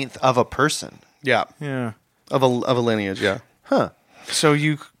 15th of a person. Yeah. Of a lineage. Yeah. Huh. So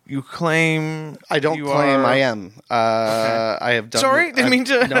you claim? I don't claim. I am. I have done. Sorry, didn't mean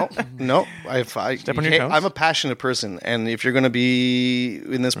to. No. Step on your toes. I'm a passionate person, and if you're going to be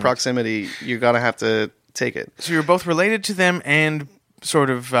in this proximity, you're going to have to take it. So you're both related to them, and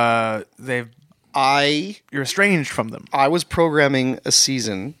sort of you're estranged from them. I was programming a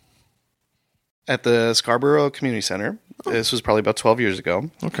season at the Scarborough Community Center. This was probably about 12 years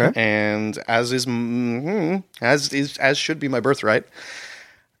ago. Okay. And as should be my birthright,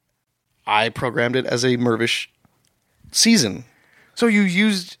 I programmed it as a Mervish season. So you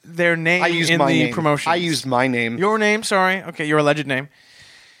used their name in the promotion. I used my name. Your name, sorry. Okay, your alleged name.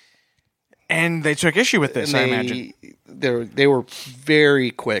 And they took issue with this, I imagine. They were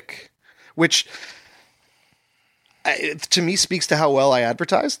very quick, which to me speaks to how well I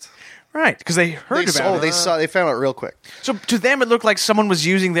advertised. Right, because they heard about it. They found out real quick. So to them, it looked like someone was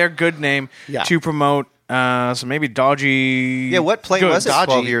using their good name to promote some maybe dodgy. Yeah, what play was it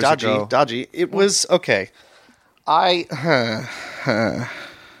 12 years ago? Dodgy. It was okay. I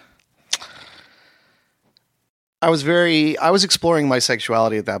was exploring my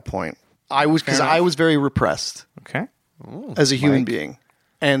sexuality at that point. I was very repressed. Okay. As a human being,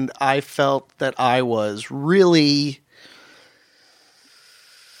 and I felt that I was really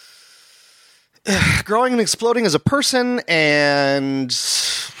growing and exploding as a person, and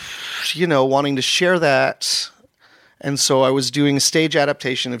wanting to share that. And so I was doing a stage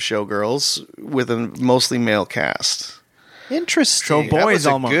adaptation of Showgirls with a mostly male cast. Interesting. Showboys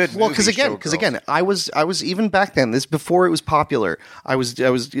almost. Good. Well, because again, I was even back then. This before it was popular. I was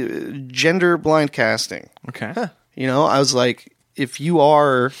gender blind casting. Okay. Huh. I was like, if you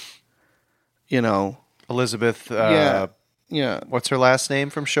are, Elizabeth. Yeah. What's her last name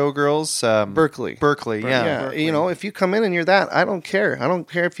from Showgirls? Berkeley. Yeah. Berkeley. If you come in and you're that, I don't care. I don't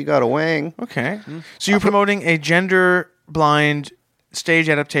care if you got a wang. Okay. So you're promoting a gender-blind stage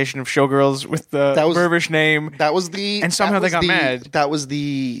adaptation of Showgirls with the Mervish name. That was the... And somehow they got mad. That was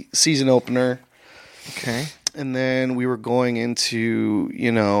the season opener. Okay. And then we were going into,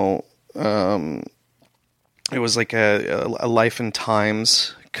 it was like a Life and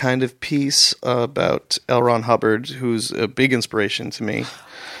Times kind of piece about L. Ron Hubbard, who's a big inspiration to me.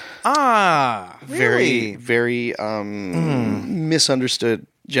 Really? Very misunderstood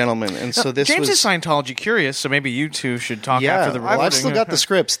gentleman. And so this James was... is Scientology curious, so maybe you two should talk after the recording. I've still got the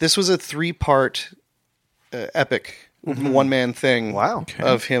scripts. This was a 3-part epic one man thing. Wow.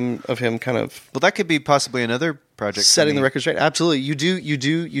 Of him kind of Well, that could be possibly another project. for setting me. the record straight. Absolutely, you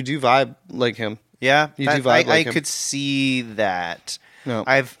do vibe like him. Yeah, You do vibe I like him. could see that. No.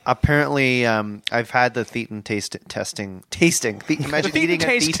 I've apparently I've had the Thetan tasting. Imagine The eating a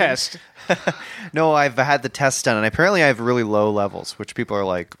taste Thetan. test. No, I've had the test done, and apparently I have really low levels, which people are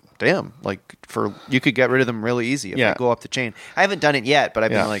like, "Damn!" Like you could get rid of them really easy if Yeah. you go up the chain. I haven't done it yet, but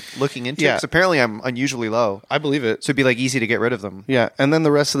I've Yeah. been like looking into it. Yeah. 'Cause apparently I'm unusually low, I believe it. so it'd be like easy to get rid of them. Yeah, and then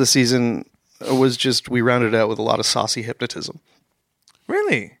the rest of the season was just we rounded out with a lot of saucy hypnotism.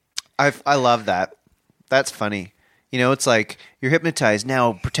 Really? I love that. That's funny. You know, it's like you're hypnotized.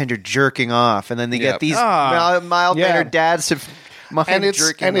 Now pretend you're jerking off, and then they Yeah. get these Ah. mild Yeah. mannered dads to mind And it's-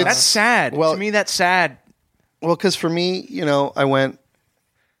 jerking and off. it's- That's sad. Well- to me, that's sad. Well, because for me, I went.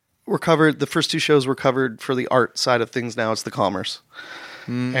 We're covered. The first two shows were covered for the art side of things. Now it's the commerce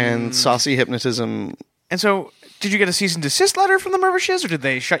and saucy hypnotism. And so, did you get a cease and desist letter from the Mervishes, or did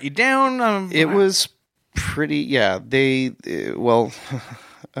they shut you down? It was pretty. Yeah, they. Well,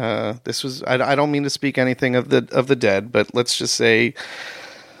 this was. I don't mean to speak anything of the dead, but let's just say,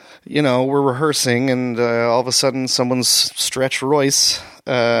 we're rehearsing, and all of a sudden, someone's stretch Rolls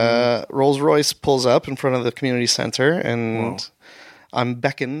Royce pulls up in front of the community center, and. Whoa. I'm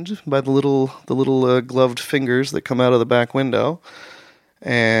beckoned by the little gloved fingers that come out of the back window,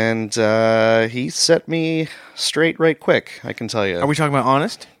 and he set me straight right quick. I can tell you. Are we talking about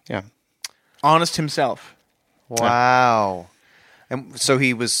Honest? Yeah. Honest himself. Wow. And so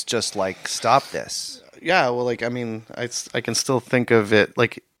he was just like, "Stop this." Yeah. Well, I can still think of it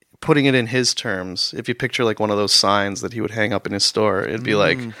like putting it in his terms. If you picture like one of those signs that he would hang up in his store, it'd be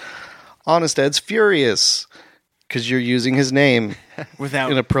like, "Honest Ed's furious." Because you're using his name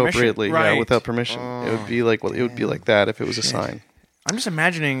Without inappropriately, permission. Right. yeah, without permission. It would be like it would be like that if it was a sign. I'm just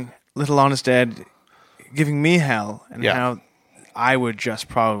imagining little Honest Ed giving me hell, and Yeah. how I would just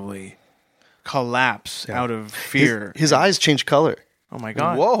probably collapse out of fear. His eyes change color. Oh my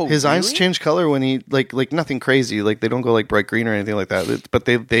god! Whoa, His eyes really? change color when he like nothing crazy. Like they don't go like bright green or anything like that. But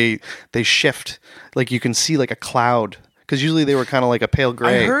they shift. Like you can see like a cloud because usually they were kind of like a pale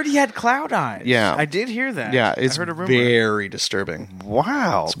gray. I heard he had cloud eyes. Yeah. I did hear that. Yeah, it's I heard a rumor. very disturbing.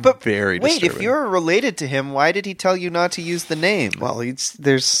 Wow. But very Wait, disturbing. if you're related to him, why did he tell you not to use the name? Well,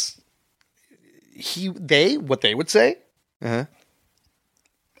 what they would say. Uh-huh.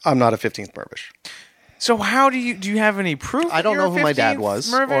 I'm not a 15th Mervish. So how do you have any proof? I don't that know you're who my 15th dad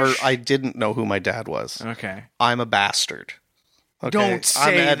was, Mervish? or I didn't know who my dad was. Okay. I'm a bastard. Okay? Don't say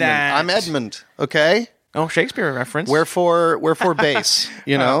I'm Edmund. that. I'm Edmund. Okay. Oh, Shakespeare reference. Wherefore base.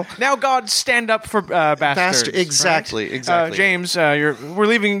 You know. Now, God, stand up for bastards. Exactly, right? exactly. James, we're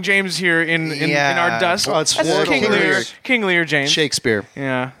leaving James here in Yeah. our dust. Oh, it's That's horrible. King Lear. Lear. King Lear, James. Shakespeare.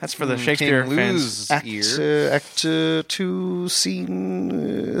 Yeah, that's for the Shakespeare King fans. Lou's ear. Act 2,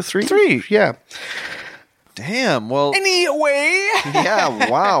 scene 3. 3. Yeah. Damn. Well, Anyway. yeah.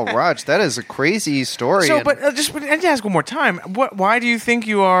 Wow, Raj, that is a crazy story. So, and- but I need to ask one more time. Why do you think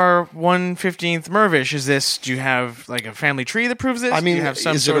you are 1/15th Mervish? Is this? Do you have like a family tree that proves this? I mean, do you have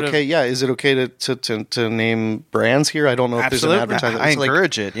some is it sort okay? Yeah, is it okay to name brands here? I don't know if Absolutely. there's an advertisement. I It's like-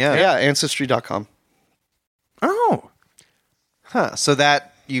 encourage it. Yeah. Yeah, Ancestry.com. Oh, Huh. So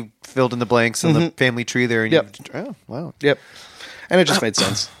that you filled in the blanks in the family tree there. And Yep. Oh, wow. Yep. And it just made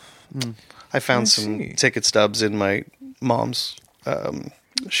sense. I found I some see. ticket stubs in my mom's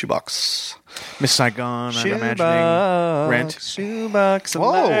shoebox. Miss Saigon. I'm imagining Rent. Shoebox.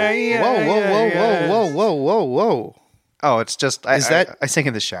 Whoa, whoa, whoa. Oh, it's just. Is that- I sing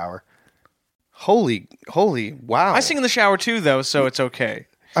in the shower. Holy, wow. I sing in the shower too, though, so it's okay.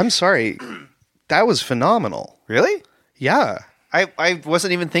 I'm sorry. That was phenomenal. Really? Yeah. I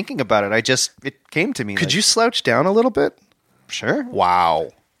wasn't even thinking about it. It came to me. Could you slouch down a little bit? Sure. Wow.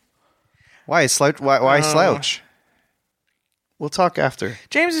 Why slouch? Why slouch? We'll talk after.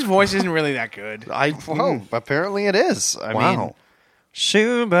 James's voice isn't really that good. Whoa, apparently it is. I mean, Wow.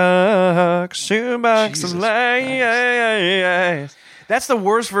 shoebox Jesus of life. That's the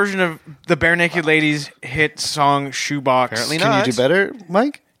worst version of the Bare Naked Ladies hit song Shoebox. Apparently Can not. you do better,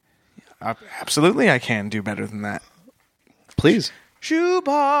 Mike? Absolutely, I can do better than that. Please.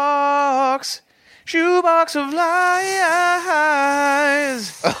 Shoebox of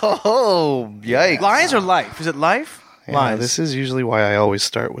lies. Oh, yikes! Lies or life? Is it life? Yeah, Lies. this is usually why I always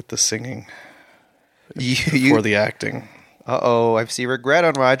start with the singing You, for the acting. Uh-oh, I see regret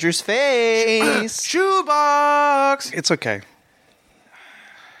on Roger's face. Shoebox. It's okay.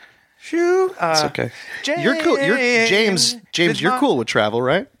 Shoe. It's okay. You're cool. James. Did You're not- cool with travel,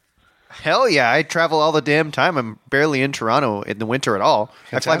 right? Hell yeah, I travel all the damn time. I'm barely in Toronto in the winter at all.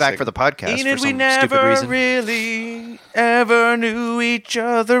 I fly back Fantastic. for the podcast Enid, for we some stupid never reason. really ever knew each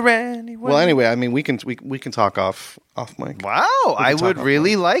other anyway. Well, anyway, I mean, we can talk off mic. Wow, I would talk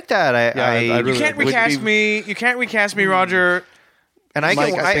really like that. I you really can't would recast me. You can't recast me, Roger. And I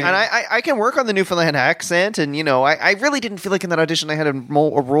Mike, can, I think- I can work on the Newfoundland accent, and I really didn't feel like in that audition I had a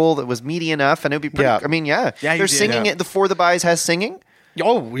role that was meaty enough, and it would be pretty. Yeah. I mean, yeah, Yeah, you they're did. singing Yeah. it. The For the Buys has singing.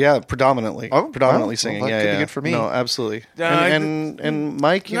 Oh yeah, predominantly. Oh, predominantly well, singing. that Yeah, could be yeah. good for me. No, absolutely. Uh, and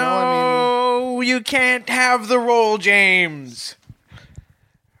Mike, you know, I mean, No, you can't have the role, James.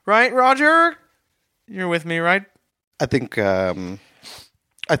 Right, Roger? You're with me, right? I think don't.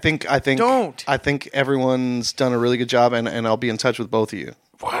 I think everyone's done a really good job, and I'll be in touch with both of you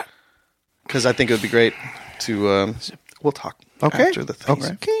What? because I think it would be great to. We'll talk after the thing.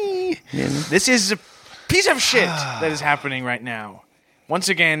 Right? Okay. This is a piece of shit that is happening right now. Once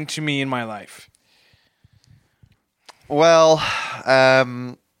again, to me in my life. Well,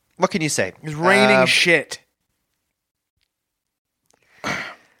 what can you say? It's raining shit.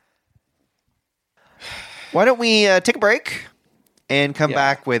 Why don't we take a break and come Yeah.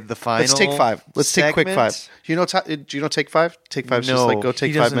 back with the final? Let's take 5. Let's take quick 5. segment? Do you know take 5? Take 5 is just No. like go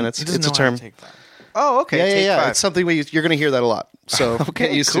take He 5 doesn't- minutes. he doesn't It's a know how term. to take that. Oh, okay. Yeah, take yeah. 5. It's something you're going to hear that a lot. So Okay,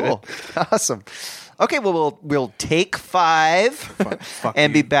 get used cool. to it. Awesome. Okay, well, we'll take 5 fuck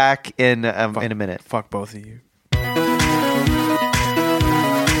and you. be back in a minute. Fuck both of you.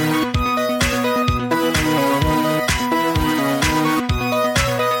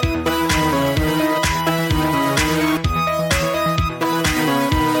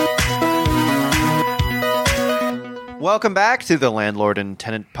 Welcome back to the Landlord and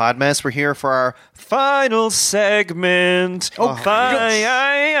Tenant Podmess. We're here for our final segment.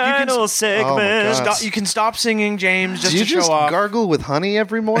 Final segment. God. Stop, you can stop singing, James, just Do you to just show off. gargle with honey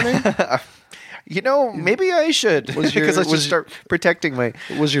every morning? Maybe I should Was your- because I should was- start protecting my.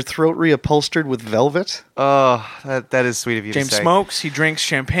 Was your throat reupholstered with velvet? Oh, that is sweet of you James to say. smokes. He drinks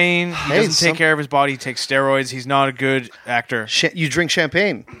champagne. He Hey, doesn't take care of his body. He takes steroids. He's not a good actor. You drink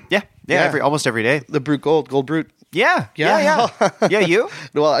champagne. Yeah, Yeah. almost every day. The Brut Gold Brut. Yeah. Yeah. Yeah, you?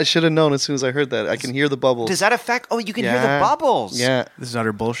 Well, I should have known as soon as I heard that. I can hear the bubbles. Does that affect? Oh, you can hear Yeah. the bubbles. Yeah. This is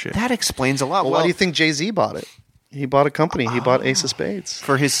utter bullshit. That explains a lot. Well, why do you think Jay-Z bought it? He bought a company. He bought Ace of Spades.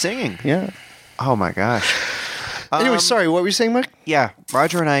 For his singing. Yeah. Oh, my gosh. Anyway, sorry. What were you saying, Mike? Yeah,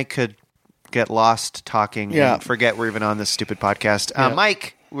 Roger and I could get lost talking Yeah. and forget we're even on this stupid podcast. Yeah.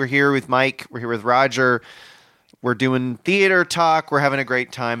 Mike, we're here with Mike. We're here with Roger. We're doing theater talk. We're having a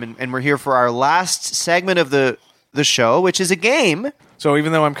great time. And we're here for our last segment of the show, which is a game. So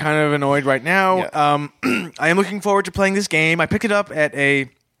even though I'm kind of annoyed right now, Yeah. I am looking forward to playing this game. I picked it up at a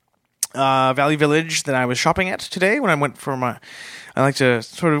Valley Village that I was shopping at today when I went for my. I like to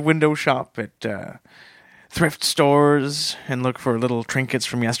sort of window shop at thrift stores and look for little trinkets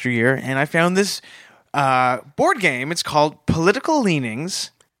from yesteryear. And I found this board game. It's called Political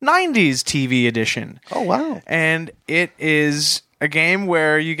Leanings 90s TV Edition. Oh, wow. And it is a game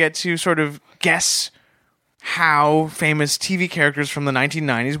where you get to sort of guess how famous TV characters from the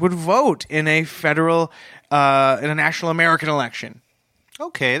 1990s would vote in a federal, in a national American election.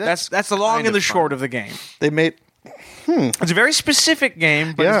 Okay, That's the long kind and the of fun. short of the game. They made... It's a very specific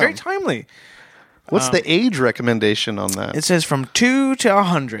game, but Yeah. it's very timely. What's the age recommendation on that? It says from 2 to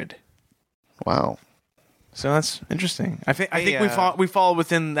 100. Wow. So that's interesting. I think Hey, we fall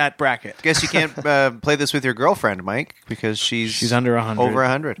within that bracket. Guess you can't play this with your girlfriend, Mike, because she's under 100. Over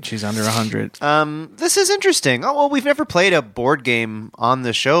 100. She's under 100. This is interesting. Oh, well, we've never played a board game on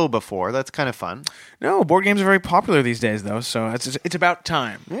the show before. That's kind of fun. No, board games are very popular these days, though. So it's about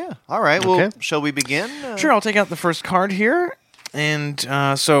time. Yeah. All right. Well, Okay. shall we begin? Sure, I'll take out the first card here. And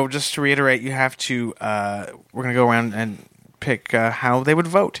so just to reiterate, you have to, we're going to go around and pick how they would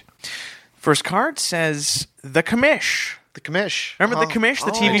vote. First card says The Commish. The Commish. Remember The Commish,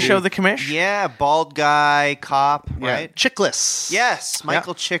 the TV show The Commish? Yeah, bald guy, cop, Yeah. right? Chickless. Yes,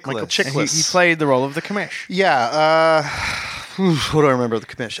 Michael Chiklis. Michael And Chiklis. he played the role of The Commish. Yeah. What do I remember of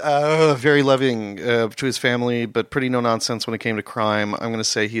the Commish? Very loving to his family, but pretty no nonsense when it came to crime. I'm going to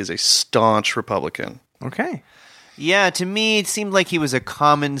say he is a staunch Republican. Okay. Yeah, to me, it seemed like he was a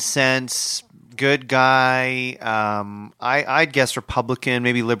common sense, good guy. I'd guess Republican,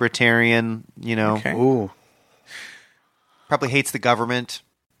 maybe libertarian, Okay. Ooh. Probably hates the government.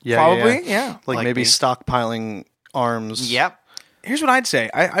 Yeah, Probably, yeah. Like Like maybe me. stockpiling arms. Yep. Here's what I'd say.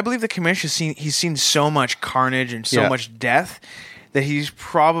 I believe The Commish he's seen so much carnage and so Yeah. much death that he's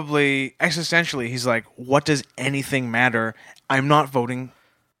probably, existentially, he's like, what does anything matter? I'm not voting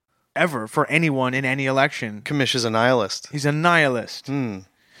ever for anyone in any election. Commish is a nihilist. He's a nihilist.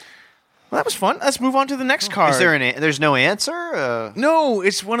 Well, that was fun. Let's move on to the next card. Is there there's no answer? No,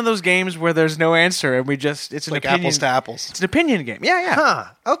 it's one of those games where there's no answer, and it's an Like opinion. apples to apples. It's an opinion game. Yeah. Huh.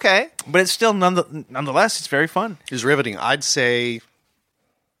 Okay. But it's still nonetheless, it's very fun. It's riveting. I'd say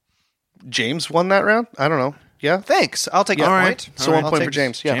James won that round. I don't know. Yeah. Thanks. I'll take All that right. point. So All 1 right. point for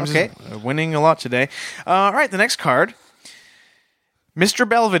James. Yeah. James Okay. is winning a lot today. All right, the next card, Mr.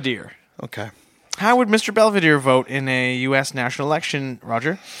 Belvedere. Okay. How would Mr. Belvedere vote in a U.S. national election,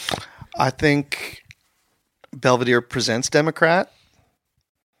 Roger? I think Belvedere presents Democrat,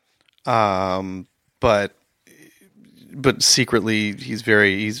 but secretly he's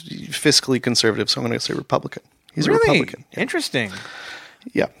fiscally conservative. So I'm going to say Republican. He's a Republican. Yeah. Interesting.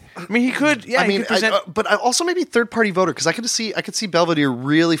 Yeah. I mean, he could. Yeah, I mean, he could present. but I also maybe third party voter because I could see Belvedere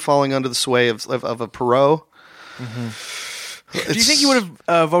really falling under the sway of a Perot. Do you think he would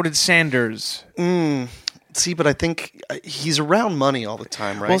have voted Sanders? See, but I think he's around money all the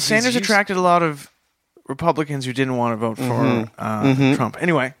time, right? Well, Sanders attracted a lot of Republicans who didn't want to vote for Trump.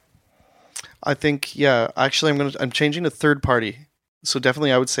 Anyway, I think, yeah. Actually, I'm changing to third party. So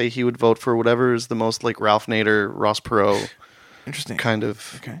definitely, I would say he would vote for whatever is the most like Ralph Nader, Ross Perot interesting. kind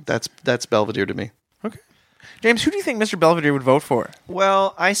of. Okay. That's Belvedere to me. Okay, James, who do you think Mr. Belvedere would vote for?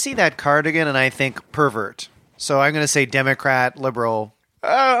 Well, I see that cardigan and I think pervert. So I'm going to say Democrat, liberal.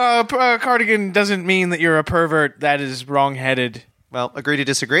 Cardigan doesn't mean that you're a pervert. That is wrong-headed. Well, agree to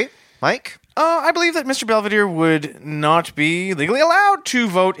disagree. Mike? I believe that Mr. Belvedere would not be legally allowed to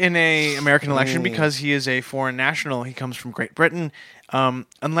vote in an American election because he is a foreign national. He comes from Great Britain.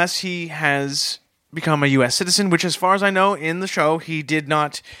 Unless he has become a U.S. citizen, which as far as I know in the show, he did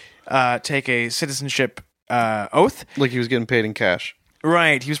not take a citizenship oath. Like he was getting paid in cash.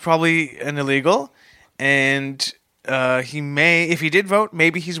 Right. He was probably an illegal. And he may, if he did vote,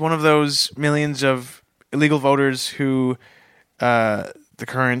 maybe he's one of those millions of illegal voters who the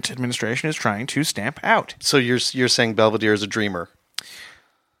current administration is trying to stamp out. So you're saying Belvedere is a dreamer?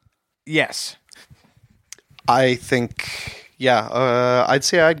 Yes. I think, yeah. I'd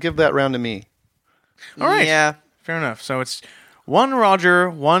say I'd give that round to me. All right. Yeah. Fair enough. So it's 1 Roger,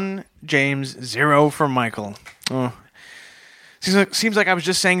 1 James, 0 for Michael. Oh. Seems like I was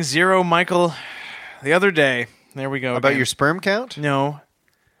just saying 0 Michael the other day. There we go. About again. your sperm count? No.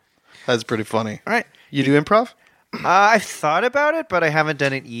 That's pretty funny. All right. You do improv? I've thought about it, but I haven't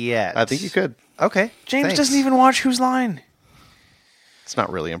done it yet. I think you could. Okay. James thanks. doesn't even watch Whose Line. It's not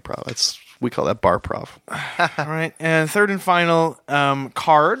really improv. We call that bar prov. All right. And third and final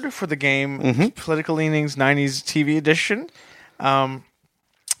card for the game, Political Leanings 90s TV edition.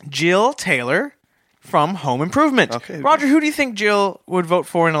 Jill Taylor from Home Improvement. Okay. Roger, who do you think Jill would vote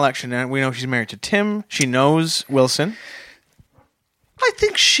for in an election? And we know she's married to Tim. She knows Wilson. I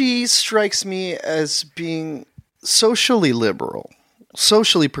think she strikes me as being socially liberal,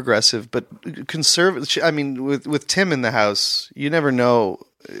 socially progressive, but conservative. I mean, with Tim in the house, you never know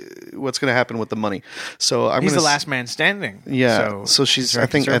what's going to happen with the money. So He's the last man standing. Yeah. So she's. very I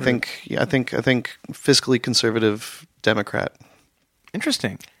think conservative. fiscally conservative Democrat.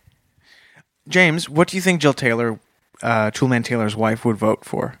 Interesting. James, what do you think Jill Taylor, Toolman Taylor's wife, would vote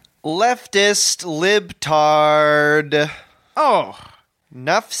for? Leftist libtard. Oh,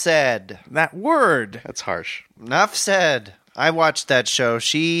 Nuff said. that word. That's harsh. Nuff said. I watched that show.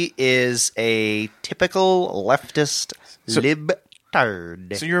 She is a typical leftist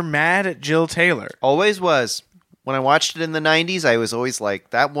libtard. So you're mad at Jill Taylor. Always was. When I watched it in the 90s, I was always like,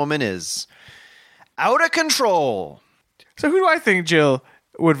 that woman is out of control. So who do I think Jill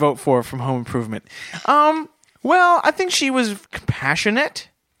would vote for from Home Improvement? Well, I think she was compassionate.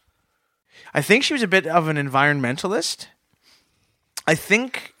 I think she was a bit of an environmentalist. I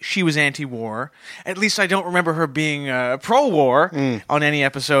think she was anti-war. At least I don't remember her being pro-war on any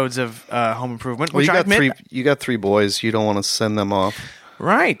episodes of Home Improvement. Well, Which you got three boys. You don't want to send them off.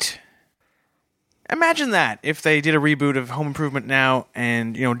 Right. Imagine that if they did a reboot of Home Improvement now,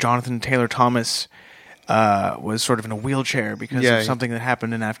 and Jonathan Taylor Thomas was sort of in a wheelchair because of something that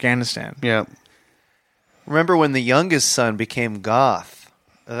happened in Afghanistan. Yeah. Remember when the youngest son became goth?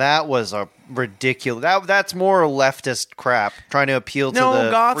 That was a ridiculous. That's more leftist crap. Trying to appeal to the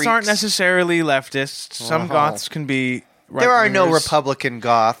goths freaks. aren't necessarily leftists. Some goths can be. There are no right-wingers. Republican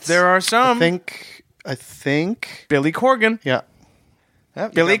goths. There are some. I think. Billy Corgan. Yeah.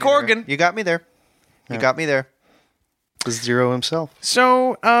 Yep, Billy Corgan. You got me there. You got me there. The Zero himself.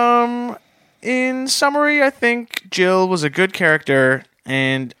 So, in summary, I think Jill was a good character,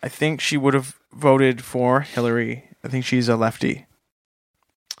 and I think she would have voted for Hillary. I think she's a lefty.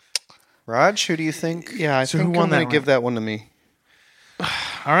 Raj, who do you think? Yeah, I So think who won I'm going that to give that one to me.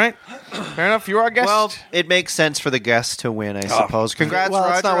 All right. Fair enough. You're our guest. Well, it makes sense for the guest to win, I suppose. Congrats, Well,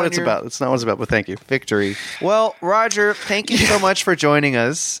 Roger. that's not what on it's your about. It's not what it's about, but thank you. Victory. Well, Roger, thank you so much for joining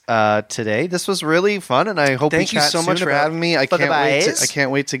us today. This was really fun, and I hope Thank we you chat so much soon for about having me. I For the can't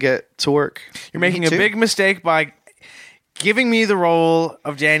wait to get to work. You're making a too. big mistake by giving me the role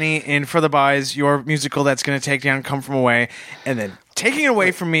of Danny in For the Buys, your musical that's going to take down Come From Away, and then taking it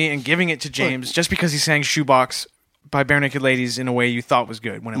away from me and giving it to James just because he sang Shoebox by Bare Naked Ladies in a way you thought was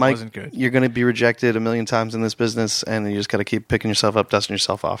good when it Mike, wasn't good. You're going to be rejected a million times in this business, and you just got to keep picking yourself up, dusting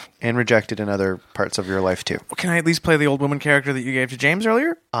yourself off. And rejected in other parts of your life, too. Can I at least play the old woman character that you gave to James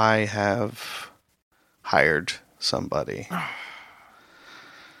earlier? I have hired somebody.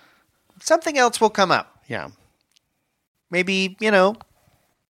 Something else will come up. Yeah. Maybe,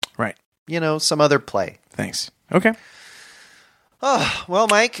 Right. some other play. Thanks. Okay. Oh, well,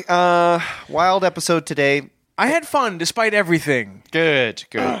 Mike, wild episode today. I had fun despite everything. Good.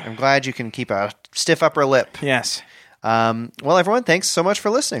 I'm glad you can keep a stiff upper lip. Yes. Well, everyone, thanks so much for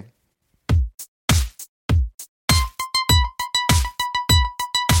listening.